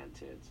the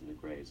mantids and the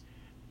Greys,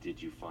 did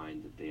you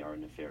find that they are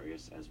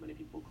nefarious, as many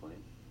people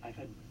claim? I've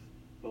had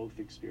both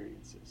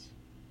experiences.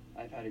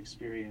 I've had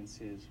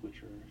experiences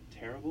which are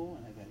terrible,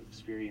 and I've had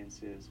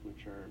experiences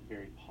which are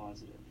very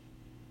positive.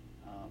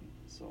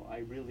 So I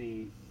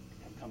really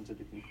have come to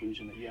the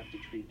conclusion that you have to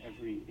treat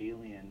every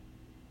alien,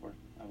 or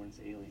I wouldn't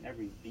say alien,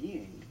 every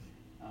being,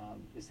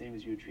 the same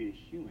as you would treat a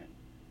human.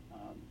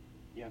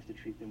 You have to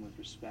treat them with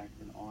respect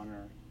and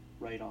honor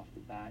right off the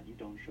bat. You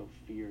don't show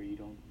fear. You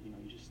don't, you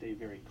just stay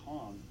very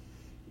calm,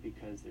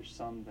 because there's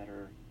some that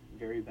are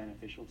very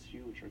beneficial to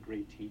you, which are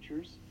great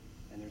teachers,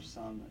 and there's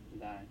some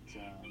that,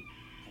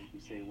 like you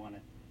say, want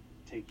to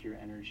take your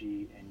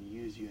energy and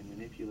use you and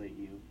manipulate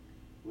you,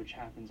 which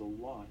happens a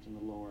lot in the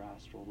lower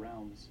astral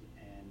realms.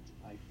 And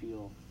I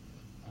feel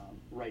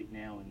right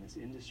now in this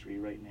industry,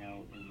 right now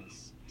in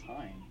this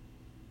time,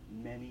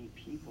 many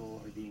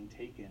people are being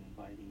taken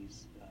by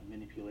these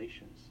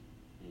manipulations.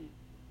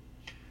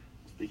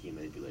 Speaking of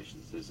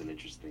manipulations, there's an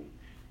interesting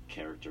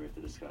character we have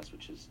to discuss,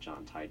 which is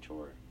John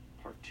Titor,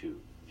 Part 2,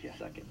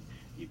 second.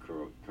 You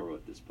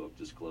co-wrote this book,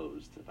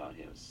 Disclosed, about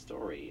his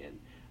story, and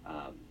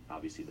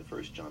obviously the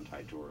first John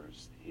Titor,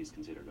 he's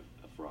considered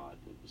a fraud.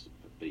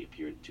 But he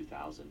appeared in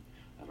 2000,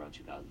 around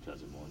 2000,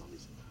 2001, on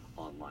these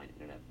online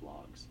internet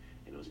blogs,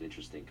 and it was an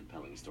interesting,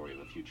 compelling story of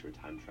a future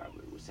time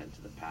traveler who was sent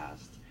to the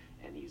past,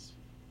 and he's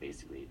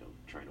basically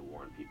trying to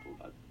warn people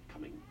about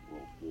coming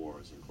world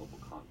wars and global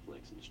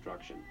conflicts and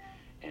destruction.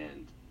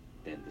 And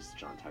then this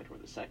John Titor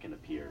II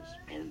appears,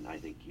 and I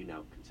think you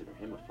now consider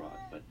him a fraud.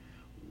 But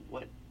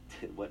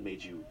what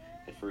made you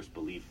at first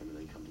believe him and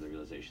then come to the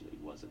realization that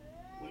he wasn't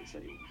what he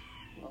said he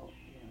was? Well,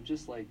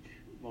 just like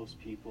most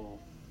people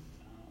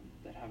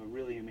that have a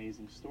really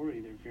amazing story,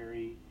 they're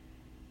very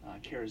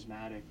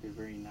charismatic, they're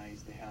very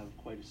nice, they have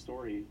quite a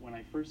story. When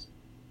I first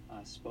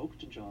spoke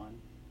to John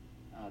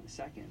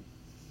II,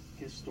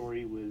 his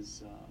story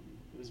was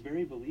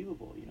very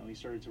believable. He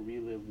started to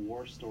relive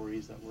war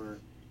stories that were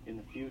in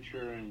the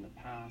future and in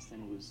the past,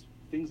 and it was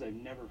things I've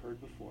never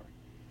heard before.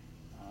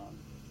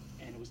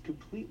 And it was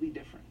completely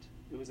different.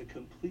 It was a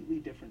completely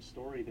different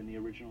story than the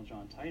original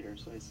John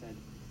Titor. So I said,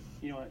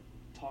 you know what,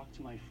 talk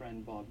to my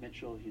friend Bob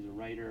Mitchell, he's a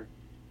writer,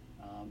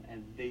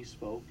 and they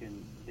spoke,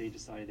 and they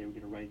decided they were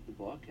going to write the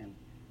book, and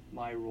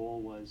my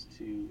role was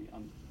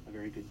I'm a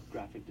very good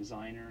graphic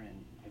designer,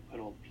 and I put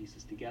all the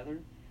pieces together.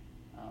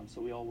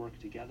 So we all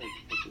worked together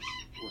to put this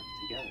work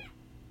together.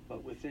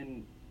 But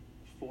within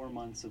 4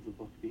 months of the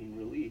book being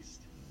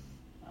released,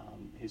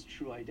 his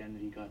true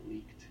identity got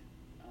leaked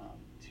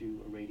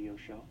to a radio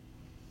show,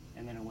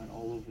 and then it went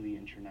all over the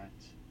internet,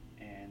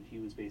 and he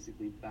was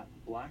basically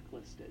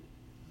blacklisted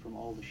from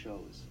all the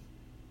shows.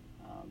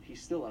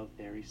 He's still out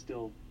there, he's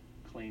still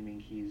claiming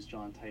he's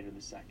John Titor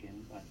II,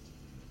 but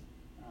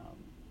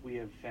we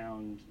have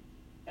found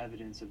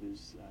evidence of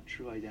his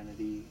true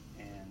identity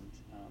and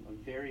a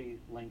very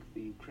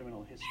lengthy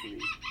criminal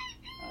history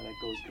that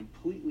goes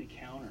completely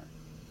counter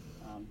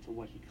to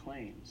what he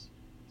claims.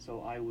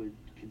 So I would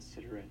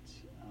consider it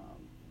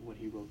what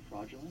he wrote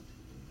fraudulent,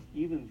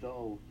 even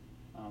though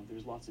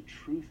there's lots of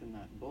truth in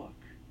that book.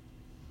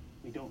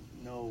 We don't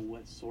know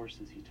what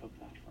sources he took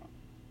that from.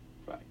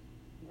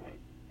 Right.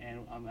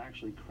 And I'm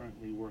actually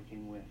currently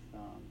working with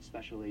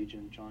Special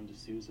Agent John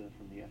D'Souza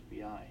from the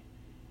FBI.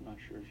 I'm not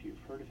sure if you've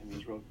heard of him.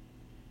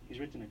 He's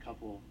written a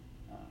couple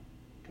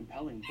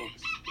compelling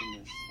books in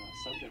this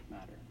subject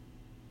matter.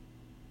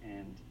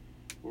 And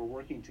we're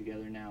working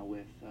together now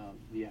with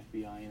the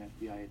FBI and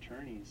FBI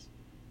attorneys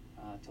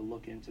to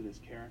look into this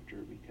character,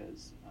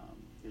 because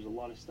there's a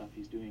lot of stuff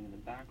he's doing in the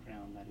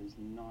background that is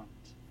not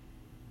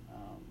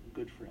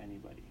good for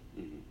anybody.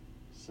 Mm-hmm.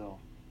 So,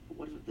 but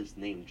what is with this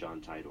name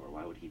John Titor?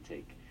 Why would he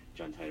take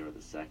John Titor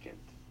II?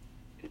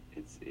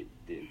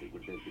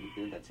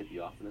 Didn't that tip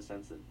you off in the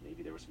sense that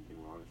maybe there was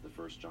something wrong if the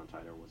first John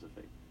Titor was a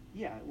fake?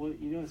 Yeah, well,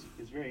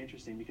 it's very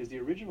interesting, because the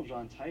original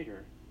John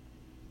Titor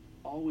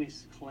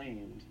always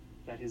claimed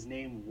that his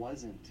name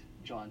wasn't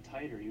John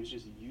Titor. He was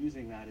just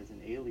using that as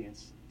an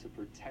alias to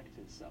protect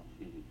himself.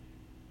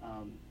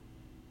 Mm-hmm.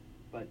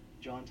 but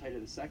John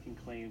Titor II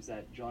claims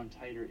that John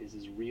Titor is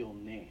his real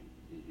name.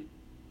 Mm-hmm.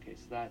 Okay,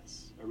 so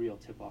that's a real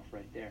tip-off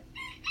right there.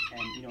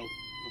 And, you know,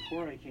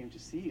 before I came to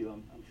see you,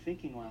 I'm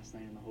thinking last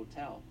night in the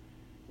hotel,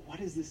 what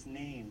is this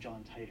name,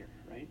 John Titor,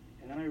 right?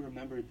 And then I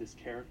remembered this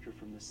character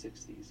from the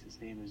 60s. His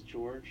name is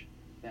George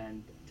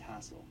Van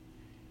Tassel.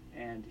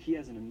 And he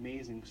has an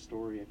amazing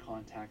story, a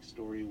contact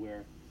story,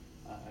 where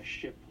a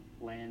ship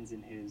lands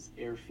in his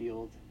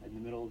airfield in the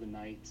middle of the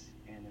night,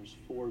 and there's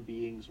 4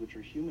 beings which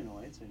are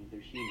humanoids, and they're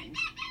humans.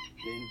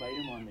 They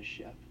invite him on the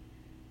ship,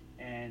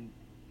 and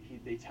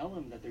they tell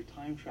him that they're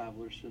time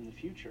travelers from the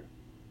future.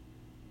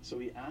 So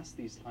he asks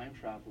these time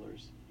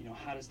travelers, you know,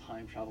 how does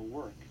time travel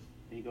work?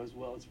 And he goes,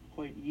 well, it's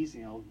quite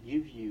easy. I'll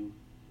give you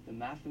the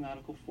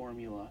mathematical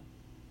formula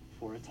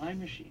for a time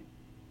machine.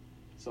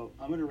 So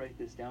I'm going to write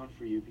this down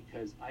for you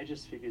because I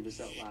just figured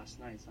this out last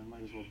night, so I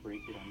might as well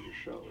break it on your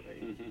show,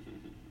 right?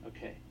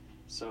 Okay,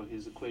 so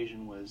his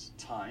equation was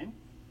time,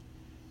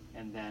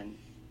 and then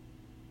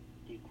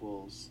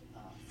equals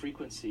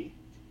frequency,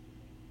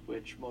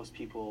 which most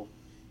people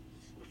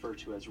refer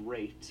to as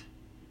rate,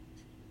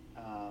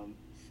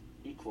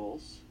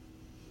 equals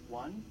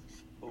 1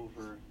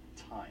 over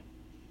time.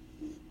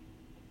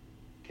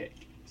 Okay,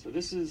 so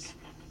this is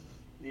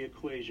the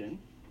equation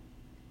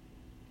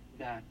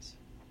that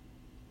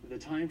the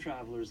time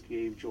travelers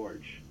gave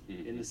George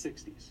in the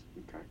 60s.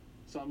 Okay.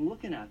 So I'm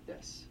looking at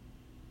this.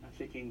 I'm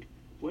thinking,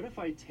 what if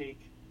I take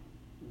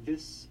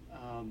this,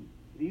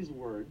 these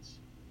words,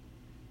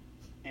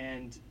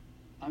 and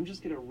I'm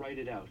just going to write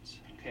it out,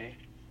 okay?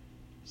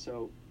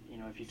 So, you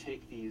know, if you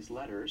take these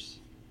letters,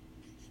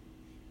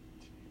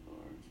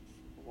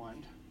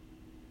 1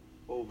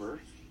 over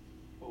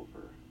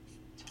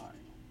time.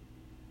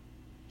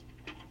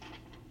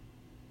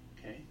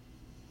 Okay?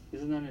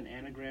 Isn't that an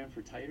anagram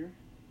for Titor?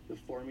 The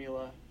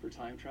formula for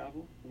time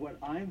travel? What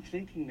I'm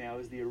thinking now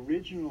is the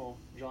original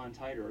John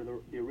Titor,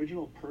 or the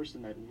original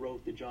person that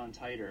wrote the John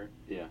Titor,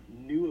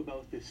 knew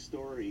about this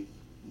story,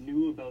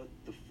 knew about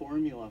the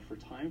formula for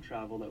time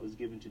travel that was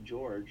given to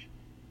George,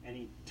 and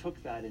he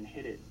took that and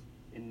hid it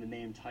in the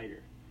name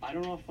Titor. I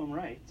don't know if I'm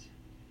right.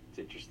 It's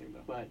interesting,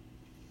 though. But,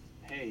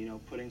 hey, you know,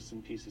 putting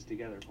some pieces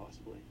together,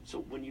 possibly.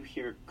 So when you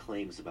hear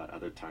claims about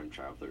other time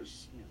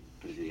travelers,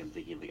 particularly I'm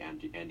thinking of like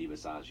Andy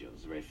Basaggio,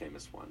 is a very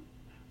famous one.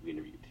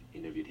 We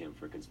interviewed him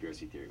for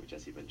Conspiracy Theory with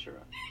Jesse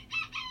Ventura.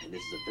 And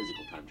this is a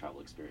physical time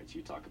travel experience.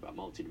 You talk about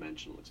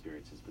multidimensional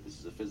experiences, but this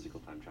is a physical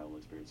time travel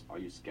experience. Are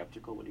you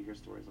skeptical when you hear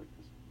stories like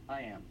this?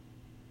 I am.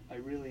 I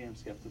really am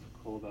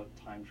skeptical about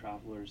time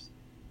travelers.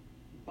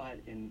 But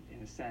in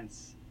a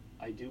sense,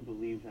 I do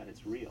believe that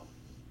it's real,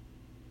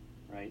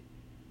 right?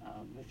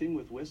 The thing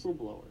with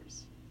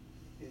whistleblowers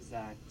is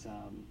that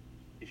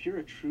if you're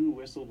a true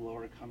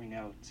whistleblower coming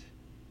out,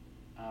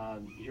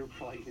 you're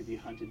probably going to be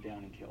hunted down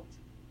and killed.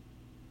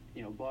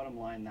 You know, bottom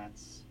line,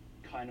 that's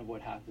kind of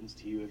what happens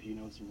to you if you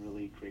know some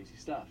really crazy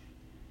stuff.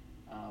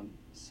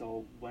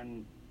 So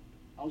when,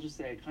 I'll just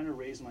say, I kind of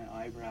raise my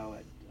eyebrow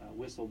at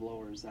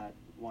whistleblowers that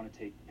want to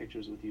take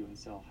pictures with you and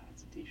sell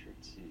hats and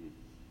t-shirts. Mm-hmm.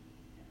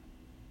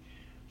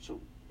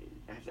 So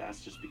I have to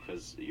ask, just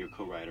because you're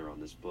co-writer on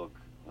this book,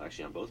 well,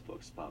 actually on both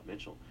books, Bob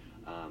Mitchell,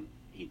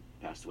 he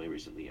passed away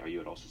recently. Are you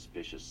at all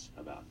suspicious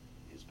about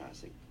his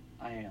passing?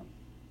 I am.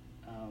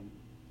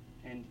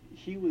 And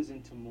he was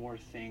into more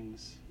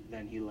things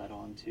than he let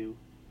on to.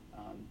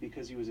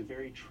 Because he was a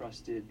very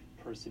trusted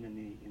person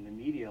in the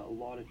media, a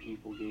lot of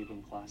people gave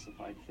him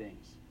classified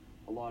things.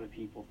 A lot of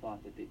people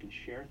thought that they could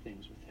share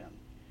things with him.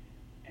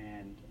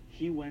 And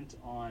he went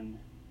on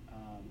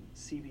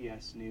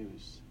CBS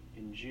News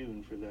in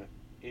June for the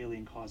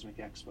Alien Cosmic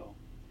Expo.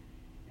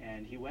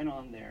 And he went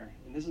on there,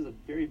 and this is a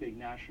very big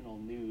national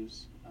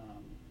news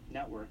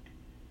network,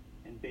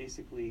 and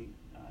basically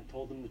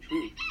told them the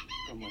truth,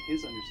 from what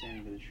his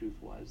understanding of the truth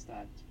was,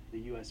 that the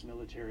U.S.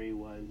 military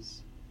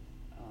was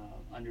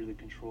under the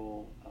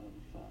control of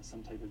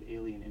some type of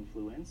alien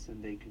influence,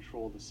 and they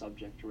control the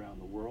subject around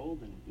the world,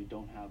 and we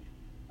don't have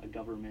a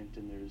government,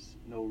 and there's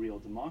no real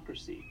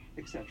democracy,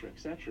 etc.,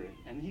 etc.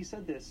 And he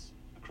said this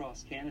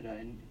across Canada,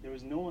 and there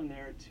was no one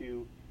there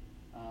to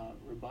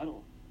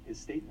rebuttal his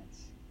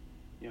statements.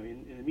 You know,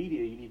 in the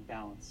media, you need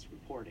balanced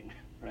reporting,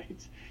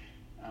 right?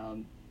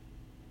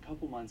 A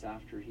couple months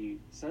after he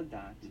said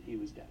that, he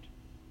was dead.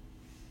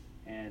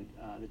 And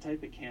the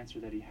type of cancer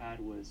that he had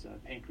was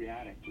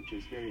pancreatic, which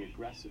is very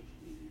aggressive.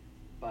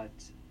 But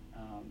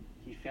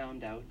he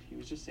found out, he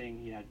was just saying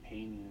he had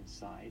pain in his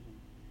side.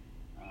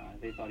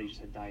 They thought he just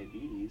had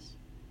diabetes.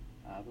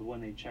 But when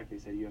they checked, they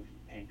said, you have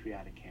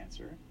pancreatic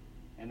cancer.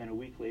 And then a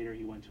week later,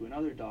 he went to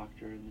another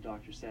doctor, and the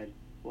doctor said,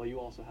 well, you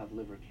also have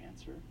liver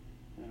cancer.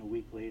 And then a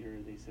week later,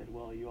 they said,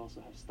 well, you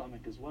also have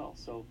stomach as well.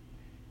 So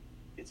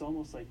it's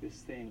almost like this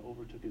thing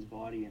overtook his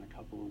body in a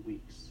couple of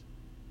weeks.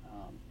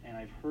 And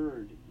I've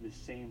heard the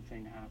same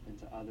thing happen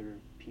to other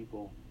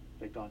people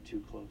that got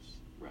too close.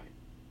 Right.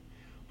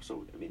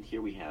 So, I mean,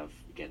 here we have,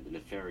 again, the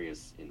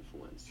nefarious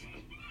influence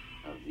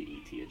of the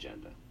ET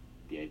agenda.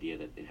 The idea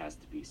that it has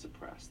to be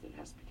suppressed, that it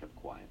has to be kept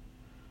quiet.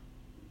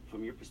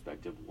 From your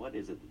perspective, what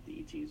is it that the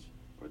ETs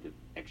or the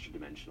extra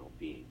dimensional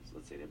beings,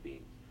 let's say they're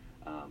beings,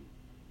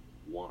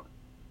 want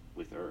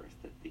with Earth,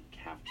 that they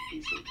have to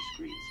be so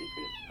discreet and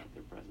secretive about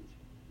their presence?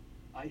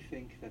 I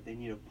think that they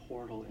need a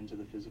portal into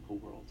the physical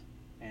world,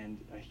 and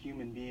a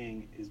human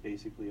being is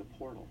basically a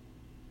portal.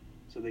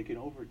 So they can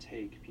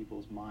overtake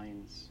people's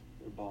minds,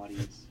 their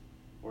bodies,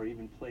 or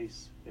even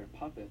place their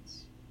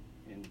puppets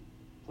in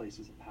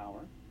places of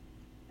power,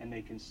 and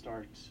they can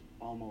start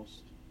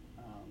almost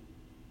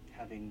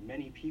having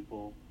many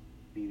people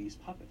be these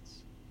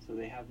puppets. So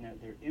they have now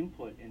their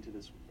input into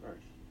this earth.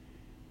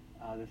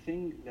 The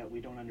thing that we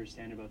don't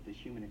understand about the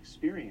human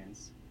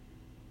experience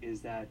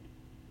is that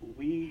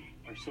we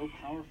are so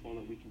powerful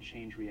that we can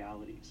change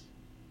realities.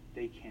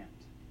 They can't.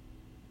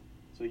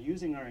 So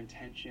using our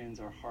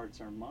intentions, our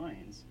hearts, our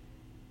minds,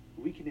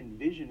 we can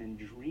envision and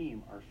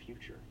dream our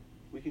future.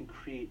 We can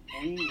create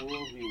any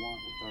world we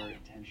want with our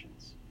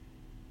intentions.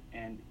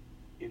 And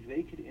if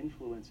they could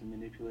influence and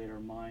manipulate our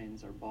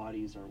minds, our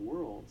bodies, our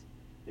world,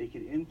 they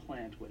could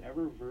implant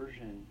whatever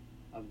version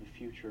of the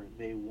future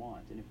they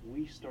want. And if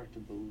we start to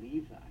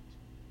believe that,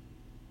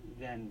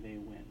 then they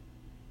win.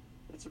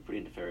 That's a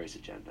pretty nefarious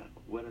agenda.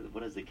 What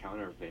is the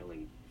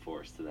countervailing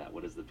force to that?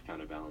 What is the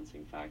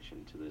counterbalancing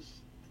faction to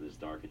this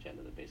dark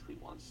agenda that basically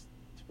wants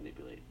to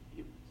manipulate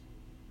humans?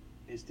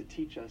 Is to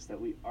teach us that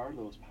we are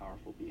those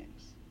powerful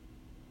beings.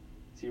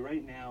 See,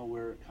 right now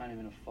we're kind of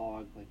in a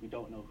fog, like we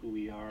don't know who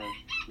we are,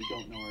 we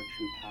don't know our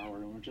true power,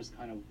 and we're just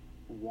kind of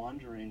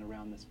wandering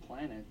around this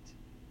planet,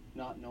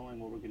 not knowing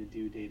what we're going to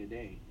do day to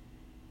day.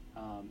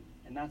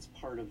 And that's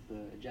part of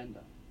the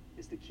agenda,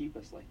 is to keep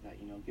us like that,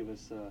 give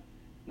us a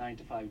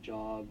 9-to-5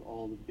 job,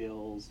 all the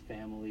bills,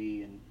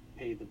 family, and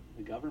pay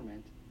the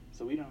government,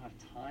 so we don't have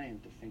time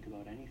to think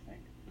about anything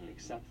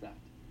except that.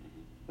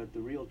 But the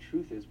real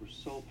truth is we're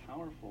so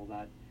powerful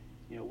that,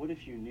 what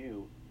if you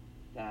knew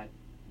that,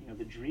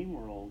 the dream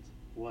world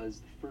was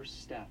the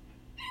first step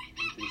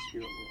into the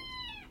spirit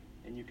world?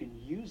 And you can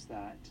use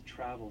that to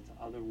travel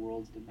to other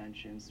worlds,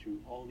 dimensions, through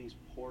all these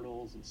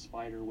portals and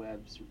spider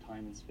webs through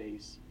time and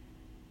space,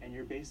 and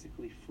you're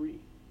basically free.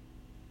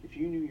 If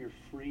you knew you're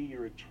free,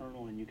 you're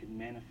eternal, and you can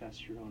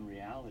manifest your own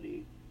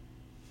reality,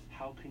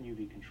 how can you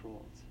be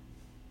controlled?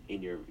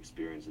 In your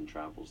experience and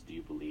travels, do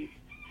you believe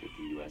that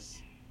the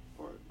U.S.,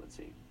 or let's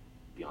say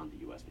beyond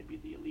the U.S., maybe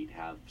the elite,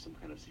 have some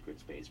kind of secret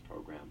space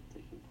program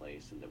taking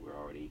place, and that we're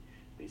already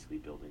basically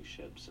building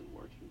ships and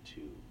working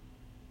to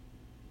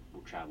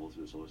travel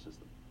through the solar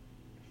system?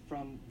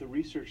 From the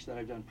research that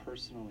I've done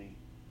personally,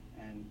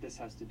 and this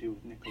has to do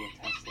with Nikola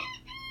Tesla,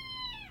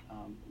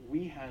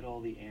 we had all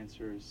the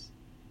answers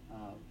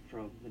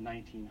from the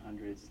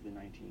 1900s to the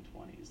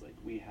 1920s. Like,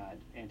 we had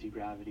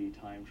anti-gravity,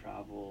 time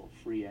travel,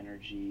 free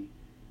energy.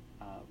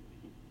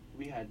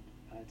 We had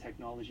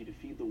technology to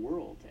feed the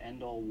world, to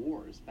end all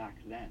wars back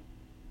then.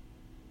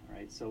 All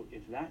right, so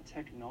if that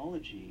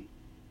technology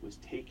was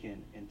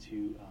taken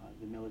into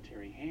the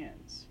military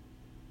hands,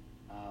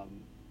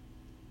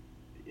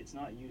 it's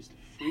not used to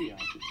free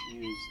us, it's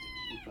used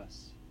to keep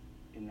us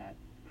in that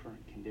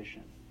current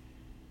condition.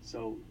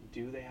 So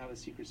do they have a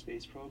secret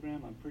space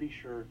program? I'm pretty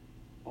sure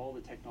all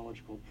the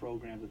technological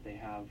programs that they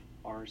have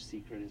are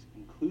secret,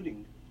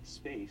 including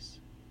space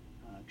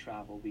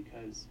travel,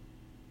 because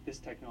this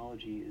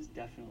technology is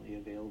definitely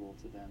available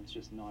to them. It's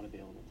just not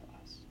available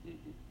to us.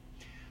 Mm-hmm.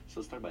 So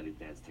let's talk about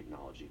advanced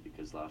technology,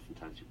 because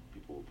oftentimes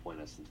people will point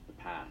us into the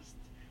past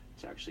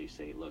to actually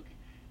say, look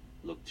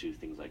to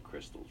things like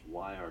crystals.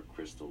 Why are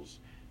crystals,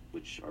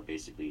 which are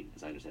basically,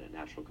 as I understand it,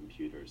 natural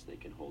computers, they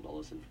can hold all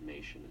this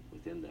information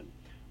within them,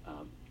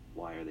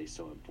 why are they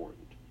so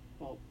important?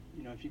 Well,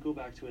 if you go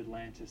back to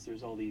Atlantis,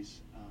 there's all these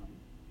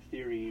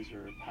theories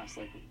or past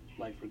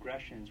life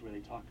regressions where they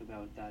talk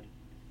about that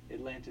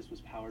Atlantis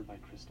was powered by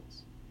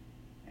crystals.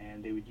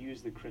 And they would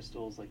use the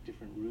crystals, like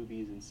different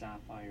rubies and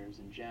sapphires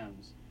and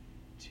gems,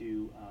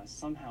 to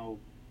somehow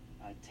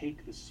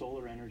take the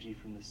solar energy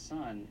from the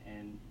sun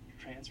and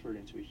transfer it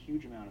into a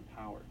huge amount of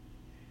power.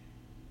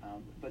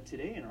 But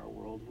today in our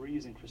world, we're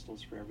using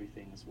crystals for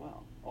everything as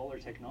well. All our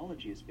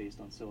technology is based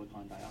on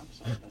silicon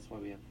dioxide. That's why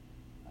we have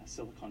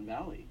Silicon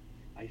Valley.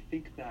 I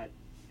think that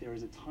there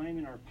was a time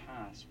in our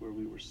past where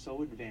we were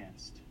so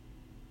advanced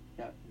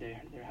that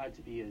there had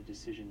to be a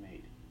decision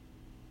made.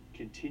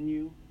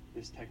 Continue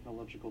this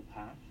technological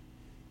path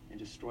and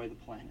destroy the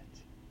planet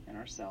and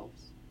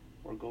ourselves,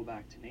 or go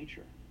back to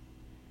nature.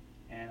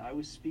 And I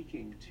was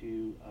speaking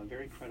to a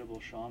very credible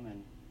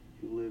shaman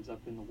who lives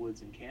up in the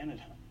woods in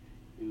Canada,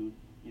 who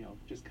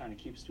just kind of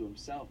keeps to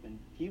himself, and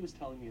he was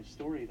telling me a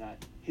story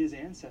that his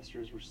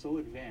ancestors were so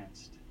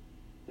advanced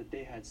that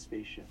they had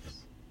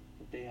spaceships,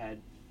 that they had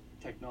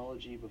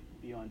technology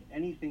beyond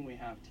anything we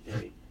have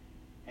today,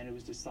 and it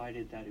was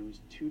decided that it was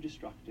too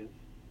destructive,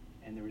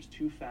 and there was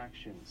two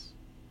factions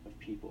of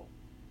people.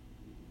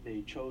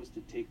 They chose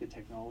to take the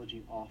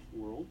technology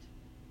off-world,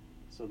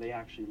 so they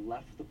actually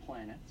left the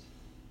planet,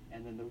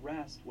 and then the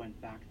rest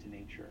went back to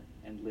nature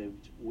and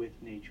lived with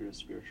nature a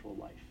spiritual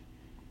life.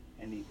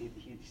 And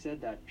he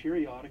said that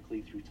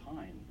periodically through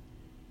time,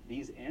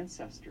 these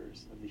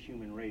ancestors of the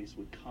human race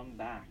would come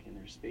back in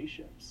their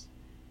spaceships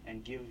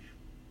and give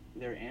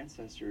their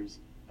ancestors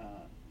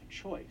a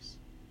choice.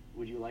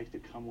 Would you like to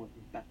come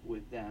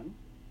with them,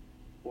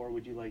 or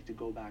would you like to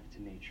go back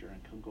to nature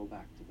and go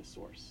back to the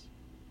source?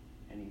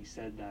 And he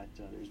said that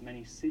there's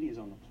many cities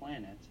on the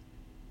planet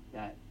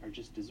that are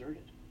just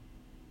deserted.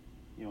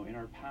 You know, in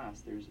our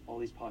past, there's all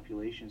these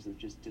populations that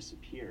just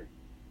disappear.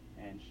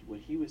 And what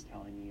he was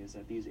telling me is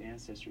that these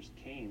ancestors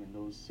came and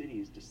those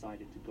cities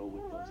decided to go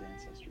with those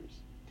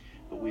ancestors.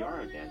 But we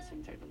are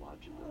advancing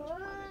technologically on this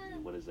planet.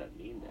 And what does that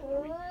mean then?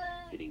 Are we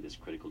hitting this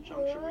critical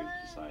juncture where we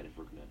decide if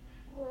we're going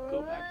to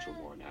go back to a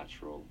more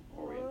natural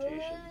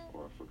orientation,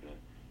 or if we're going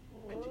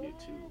to continue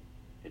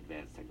to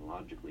advance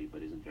technologically?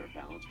 But isn't there a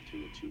balance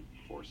between the two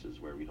forces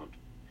where we don't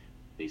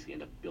basically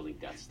end up building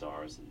Death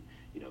Stars and,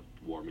 you know,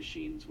 war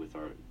machines with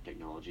our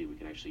technology? We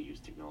can actually use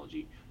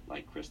technology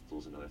like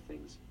crystals and other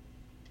things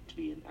to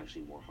be in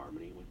actually more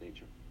harmony with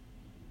nature.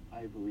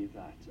 I believe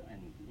that,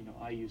 and you know,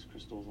 I use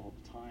crystals all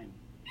the time.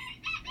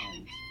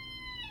 And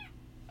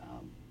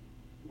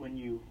when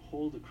you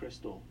hold a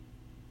crystal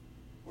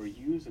or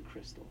use a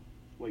crystal,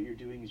 what you're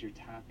doing is you're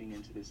tapping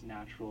into this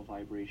natural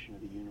vibration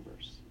of the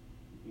universe,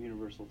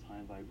 universal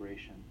time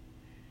vibration,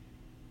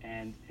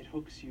 and it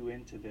hooks you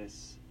into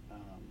this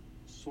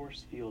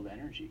source field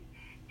energy.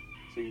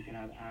 So you can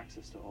have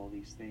access to all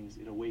these things.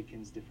 It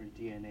awakens different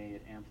DNA.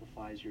 It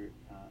amplifies your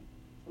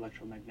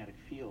electromagnetic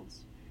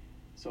fields.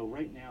 So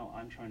right now,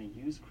 I'm trying to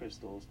use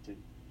crystals to,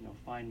 you know,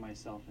 find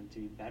myself and to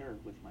be better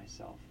with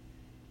myself.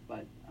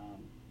 But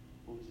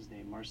what was his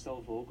name?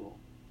 Marcel Vogel.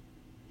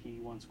 He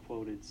once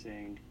quoted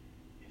saying,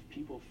 "If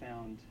people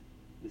found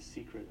the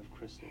secret of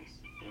crystals,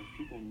 or if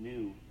people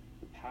knew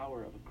the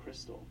power of a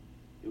crystal,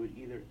 it would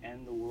either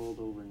end the world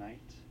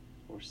overnight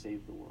or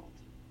save the world."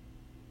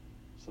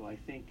 So I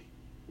think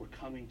we're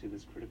coming to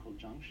this critical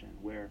junction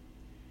where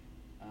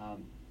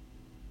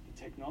the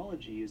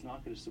technology is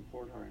not going to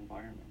support our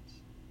environment.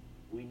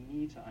 We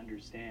need to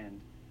understand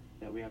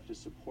that we have to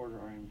support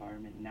our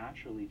environment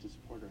naturally to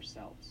support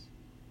ourselves.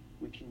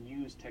 We can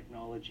use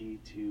technology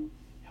to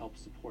help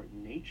support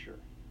nature,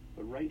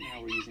 but right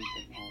now we're using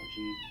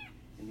technology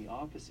in the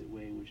opposite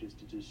way, which is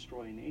to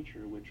destroy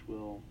nature, which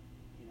will,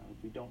 you know,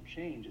 if we don't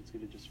change, it's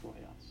going to destroy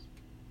us.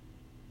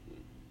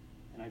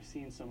 And I've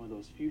seen some of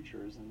those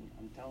futures, and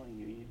I'm telling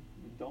you, you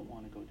don't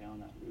want to go down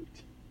that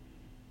route.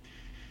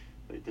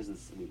 But it doesn't,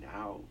 I mean,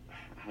 how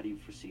do you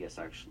foresee us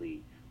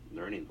actually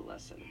learning the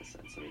lesson in a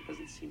sense? I mean, it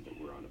doesn't seem that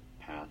we're on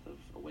a path of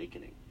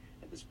awakening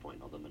at this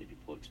point, although many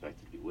people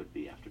expected we would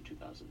be after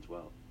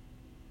 2012.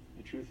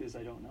 The truth is,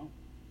 I don't know.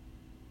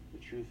 The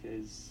truth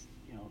is,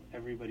 you know,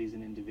 everybody's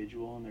an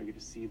individual, and they're going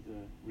to see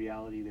the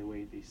reality the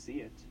way they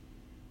see it.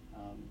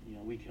 You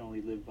know, we can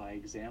only live by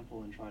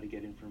example and try to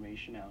get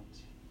information out.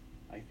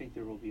 I think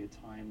there will be a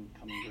time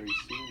coming very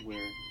soon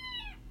where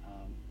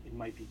it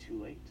might be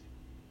too late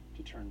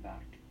to turn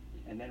back.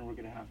 And then we're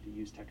going to have to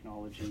use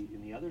technology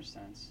in the other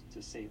sense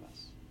to save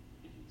us.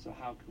 So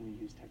how can we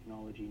use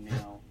technology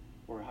now,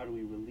 or how do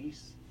we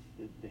release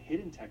the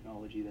hidden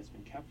technology that's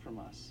been kept from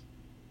us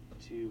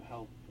to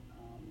help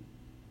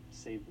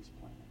save this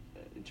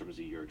planet? In terms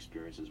of your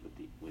experiences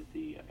with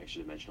the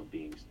extra-dimensional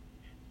beings,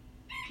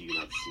 do you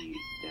not see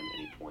them at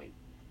any point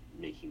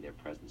making their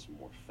presence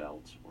more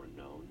felt or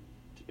known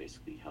to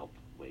basically help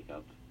wake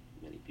up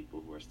many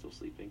people who are still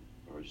sleeping?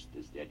 Or just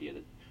is the idea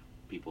that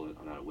people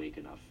are not awake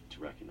enough to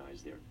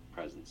recognize their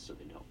presence, so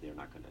they know they're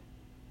not going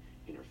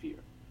to interfere?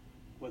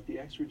 What the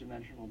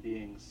extra-dimensional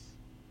beings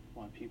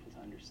want people to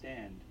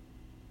understand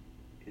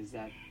is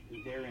that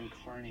they're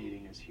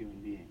incarnating as human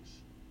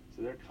beings.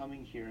 So they're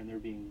coming here and they're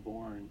being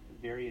born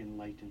very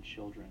enlightened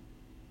children.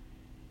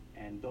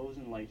 And those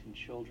enlightened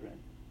children,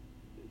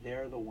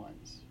 they're the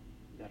ones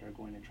that are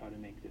going to try to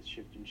make this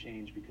shift and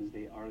change, because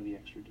they are the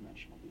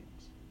extra-dimensional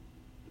beings.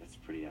 That's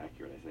pretty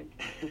accurate, I think.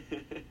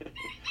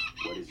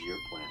 What is your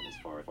plan as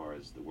far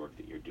as the work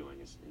that you're doing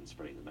in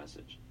spreading the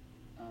message?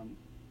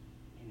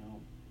 You know,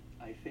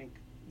 I think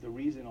the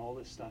reason all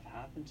this stuff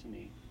happened to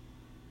me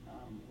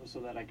was so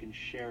that I can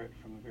share it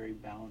from a very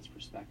balanced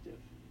perspective.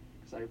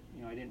 Because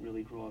I didn't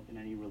really grow up in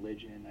any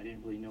religion. I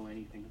didn't really know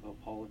anything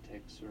about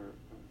politics or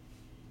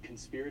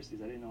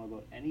conspiracies. I didn't know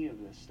about any of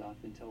this stuff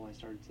until I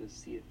started to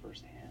see it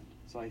firsthand.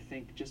 So I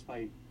think just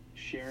by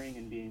sharing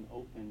and being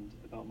open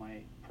about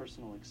my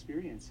personal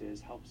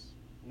experiences helps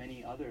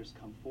many others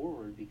come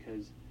forward,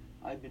 because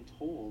I've been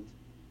told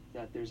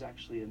that there's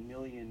actually 1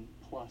 million+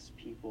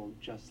 people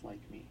just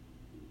like me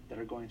that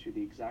are going through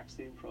the exact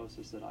same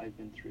process that I've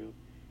been through.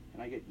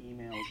 And I get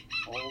emails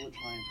all the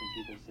time from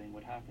people saying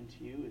what happened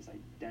to you is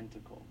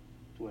identical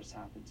to what's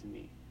happened to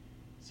me.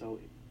 So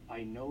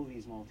I know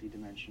these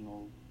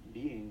multidimensional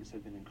beings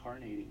have been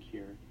incarnating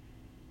here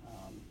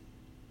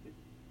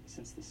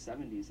since the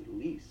 70s at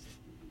least,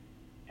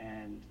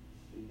 and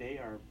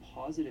they are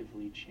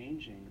positively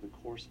changing the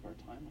course of our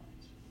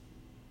timelines.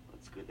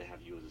 Well, it's good to have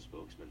you as a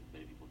spokesman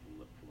many people can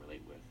relate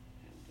with,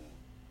 and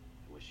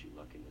I wish you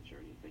luck in the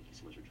journey. Thank you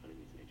so much for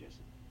joining me today,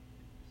 Jason.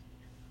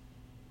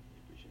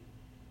 Appreciate it.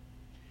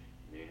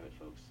 And there you have it,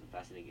 folks. Some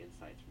fascinating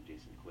insights from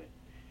Jason Quitt.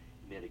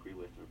 You may not agree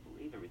with or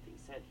believe everything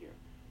said here,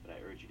 but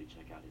I urge you to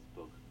check out his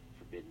book,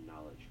 Forbidden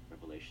Knowledge.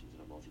 revelations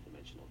of a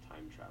multidimensional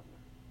time traveler.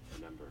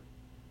 Remember,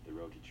 the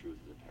road to truth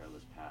is a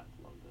perilous path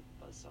along the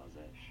buzzsaw's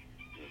edge.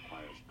 It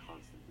requires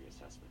constant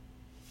reassessment.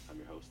 I'm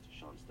your host,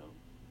 Sean Stone.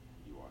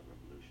 You are the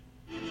revolution.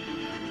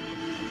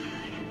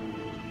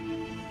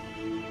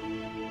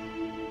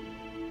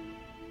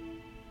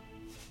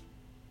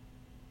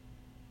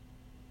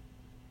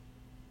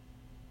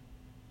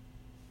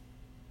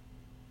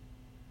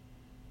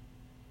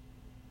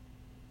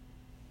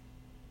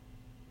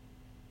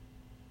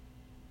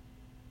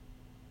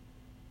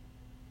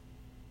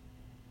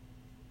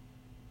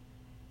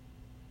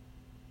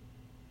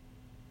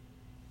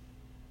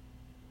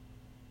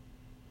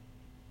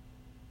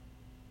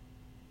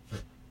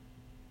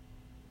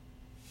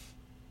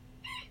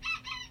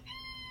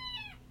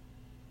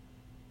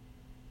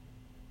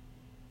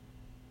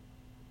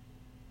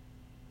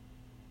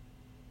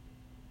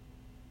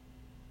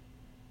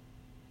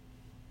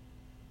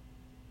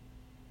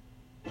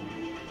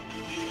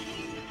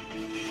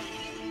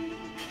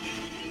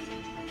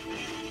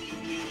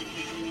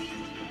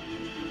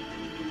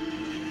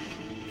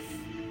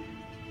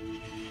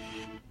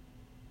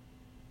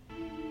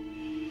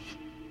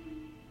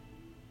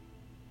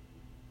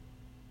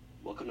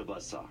 Welcome to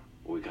Buzzsaw,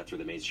 where we cut through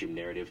the mainstream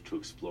narrative to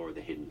explore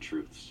the hidden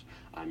truths.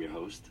 I'm your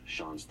host,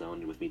 Sean Stone,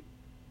 and with me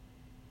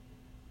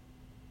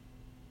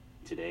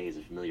today is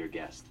a familiar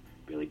guest,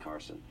 Billy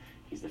Carson.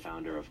 He's the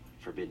founder of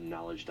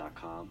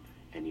ForbiddenKnowledge.com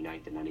and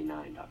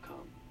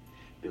UniteThe99.com.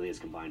 Billy has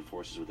combined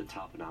forces with the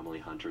top anomaly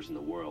hunters in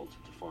the world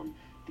to form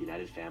the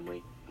United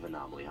Family of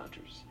Anomaly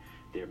Hunters.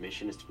 Their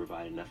mission is to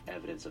provide enough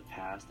evidence of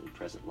past and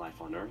present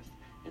life on Earth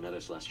and other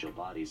celestial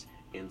bodies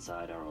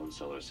inside our own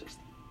solar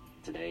system.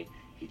 Today,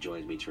 he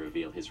joins me to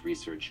reveal his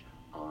research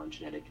on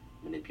genetic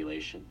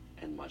manipulation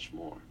and much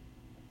more.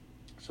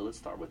 So let's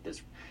start with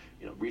this.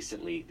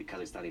 Recently, the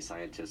Kazakhstani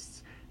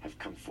scientists have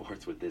come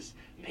forth with this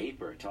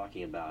paper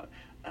talking about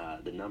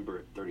the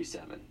number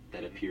 37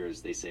 that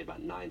appears, they say,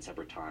 about 9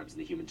 separate times in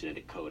the human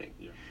genetic coding.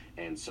 Yeah.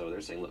 And so they're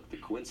saying, look, the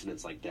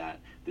coincidence like that,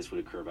 this would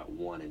occur about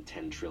 1 in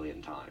 10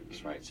 trillion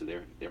times, right? So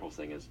their whole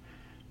thing is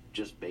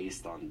just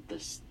based on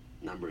this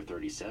number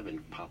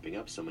 37 popping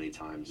up so many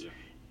times,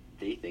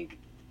 they think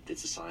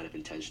it's a sign of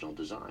intentional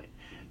design.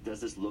 Does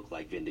this look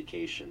like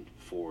vindication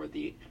for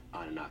the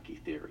Anunnaki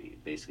theory?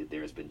 Basically, there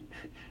has been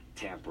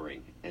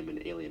tampering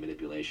and alien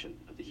manipulation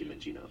of the human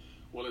genome.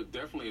 Well, it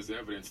definitely is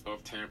evidence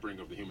of tampering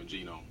of the human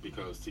genome,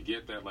 because to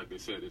get that, like they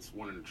said, it's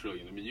 1 in a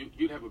trillion. I mean,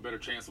 you'd have a better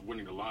chance of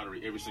winning the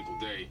lottery every single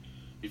day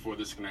before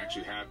this can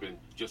actually happen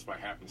just by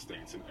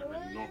happenstance in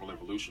normal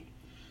evolution.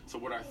 So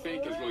what I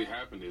think has really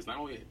happened is not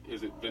only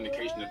is it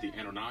vindication that the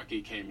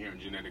Anunnaki came here and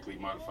genetically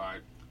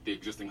modified the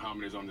existing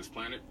hominids on this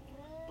planet,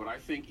 but I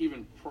think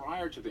even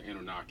prior to the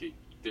Anunnaki,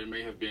 there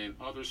may have been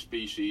other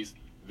species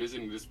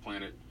visiting this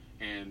planet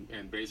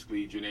and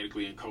basically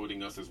genetically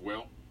encoding us as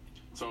well.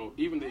 So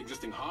even the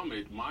existing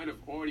hominid might have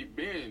already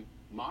been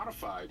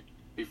modified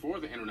before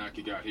the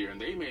Anunnaki got here, and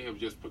they may have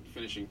just put the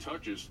finishing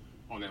touches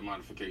on that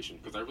modification,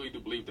 because I really do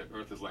believe that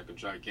Earth is like a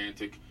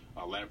gigantic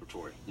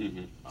laboratory.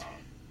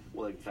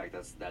 Well, in fact,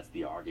 that's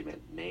the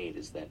argument made,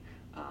 is that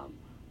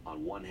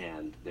on one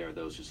hand, there are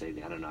those who say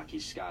the Anunnaki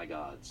sky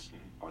gods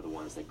are the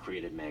ones that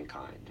created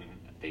mankind,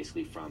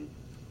 basically from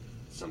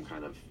some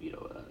kind of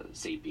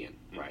sapien,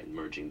 right?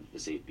 Merging the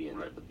sapien,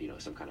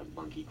 some kind of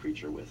monkey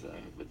creature with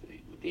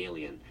the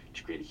alien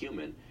to create a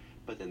human.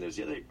 But then there's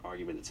the other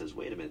argument that says,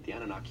 wait a minute, the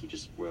Anunnaki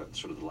just were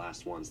sort of the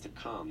last ones to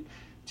come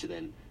to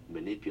then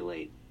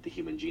manipulate the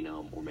human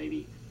genome, or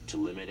maybe to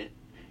limit it,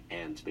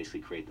 and to basically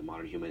create the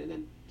modern human, and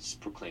then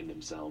proclaim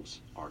themselves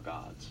our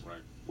gods.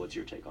 Right. What's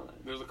your take on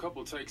that? There's a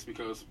couple of takes,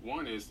 because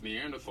one is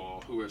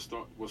Neanderthal, who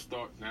was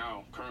thought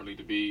now currently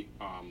to be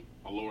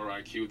a lower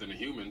IQ than a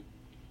human.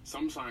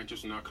 Some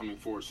scientists are now coming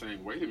forward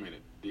saying, wait a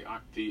minute,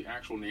 the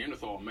actual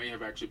Neanderthal may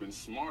have actually been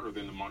smarter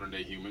than the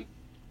modern-day human,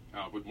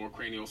 with more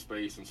cranial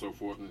space and so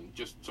forth, and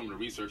just some of the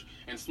research.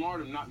 And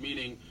smarter, not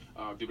meaning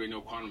do they know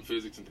quantum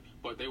physics,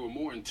 but they were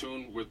more in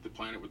tune with the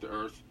planet, with the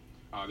Earth.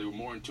 They were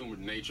more in tune with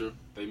nature.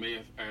 They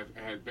may have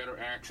had better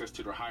access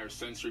to their higher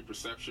sensory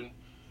perception.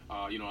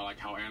 Like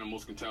how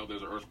animals can tell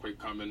there's an earthquake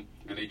coming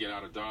and they get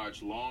out of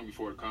Dodge long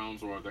before it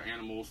comes, or the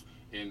animals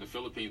in the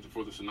Philippines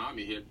before the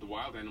tsunami hit, the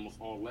wild animals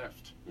all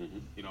left.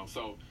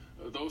 So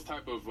those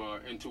type of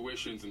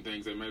intuitions and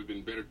things, they may have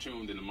been better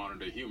tuned than the modern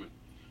day human.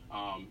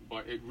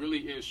 But it really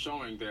is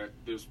showing that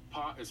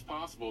it's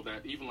possible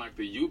that even like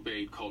the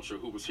Ubaid culture,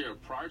 who was here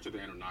prior to the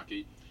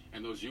Anunnaki,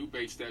 and those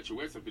Ubaid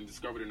statuettes have been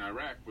discovered in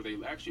Iraq, where they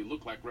actually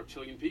look like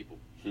reptilian people.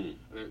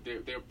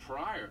 They're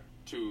prior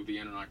to the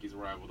Anunnaki's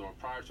arrival, or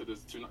prior to the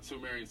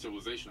Sumerian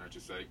civilization, I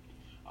should say,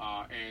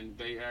 and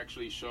they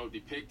actually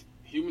depict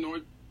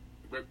humanoid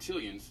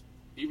reptilians,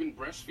 even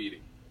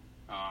breastfeeding.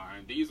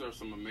 And these are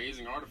some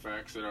amazing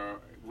artifacts that are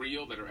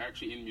real, that are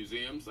actually in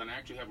museums, and I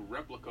actually have a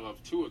replica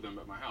of 2 of them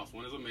at my house.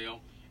 One is a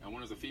male, and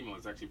one is a female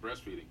that's actually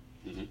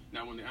breastfeeding.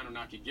 Now, when the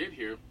Anunnaki get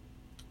here,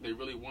 they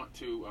really want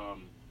to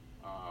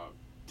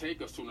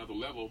take us to another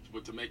level,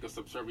 but to make us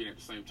subservient at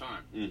the same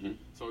time.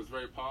 So it's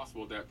very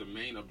possible that the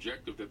main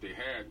objective that they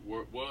had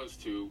was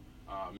to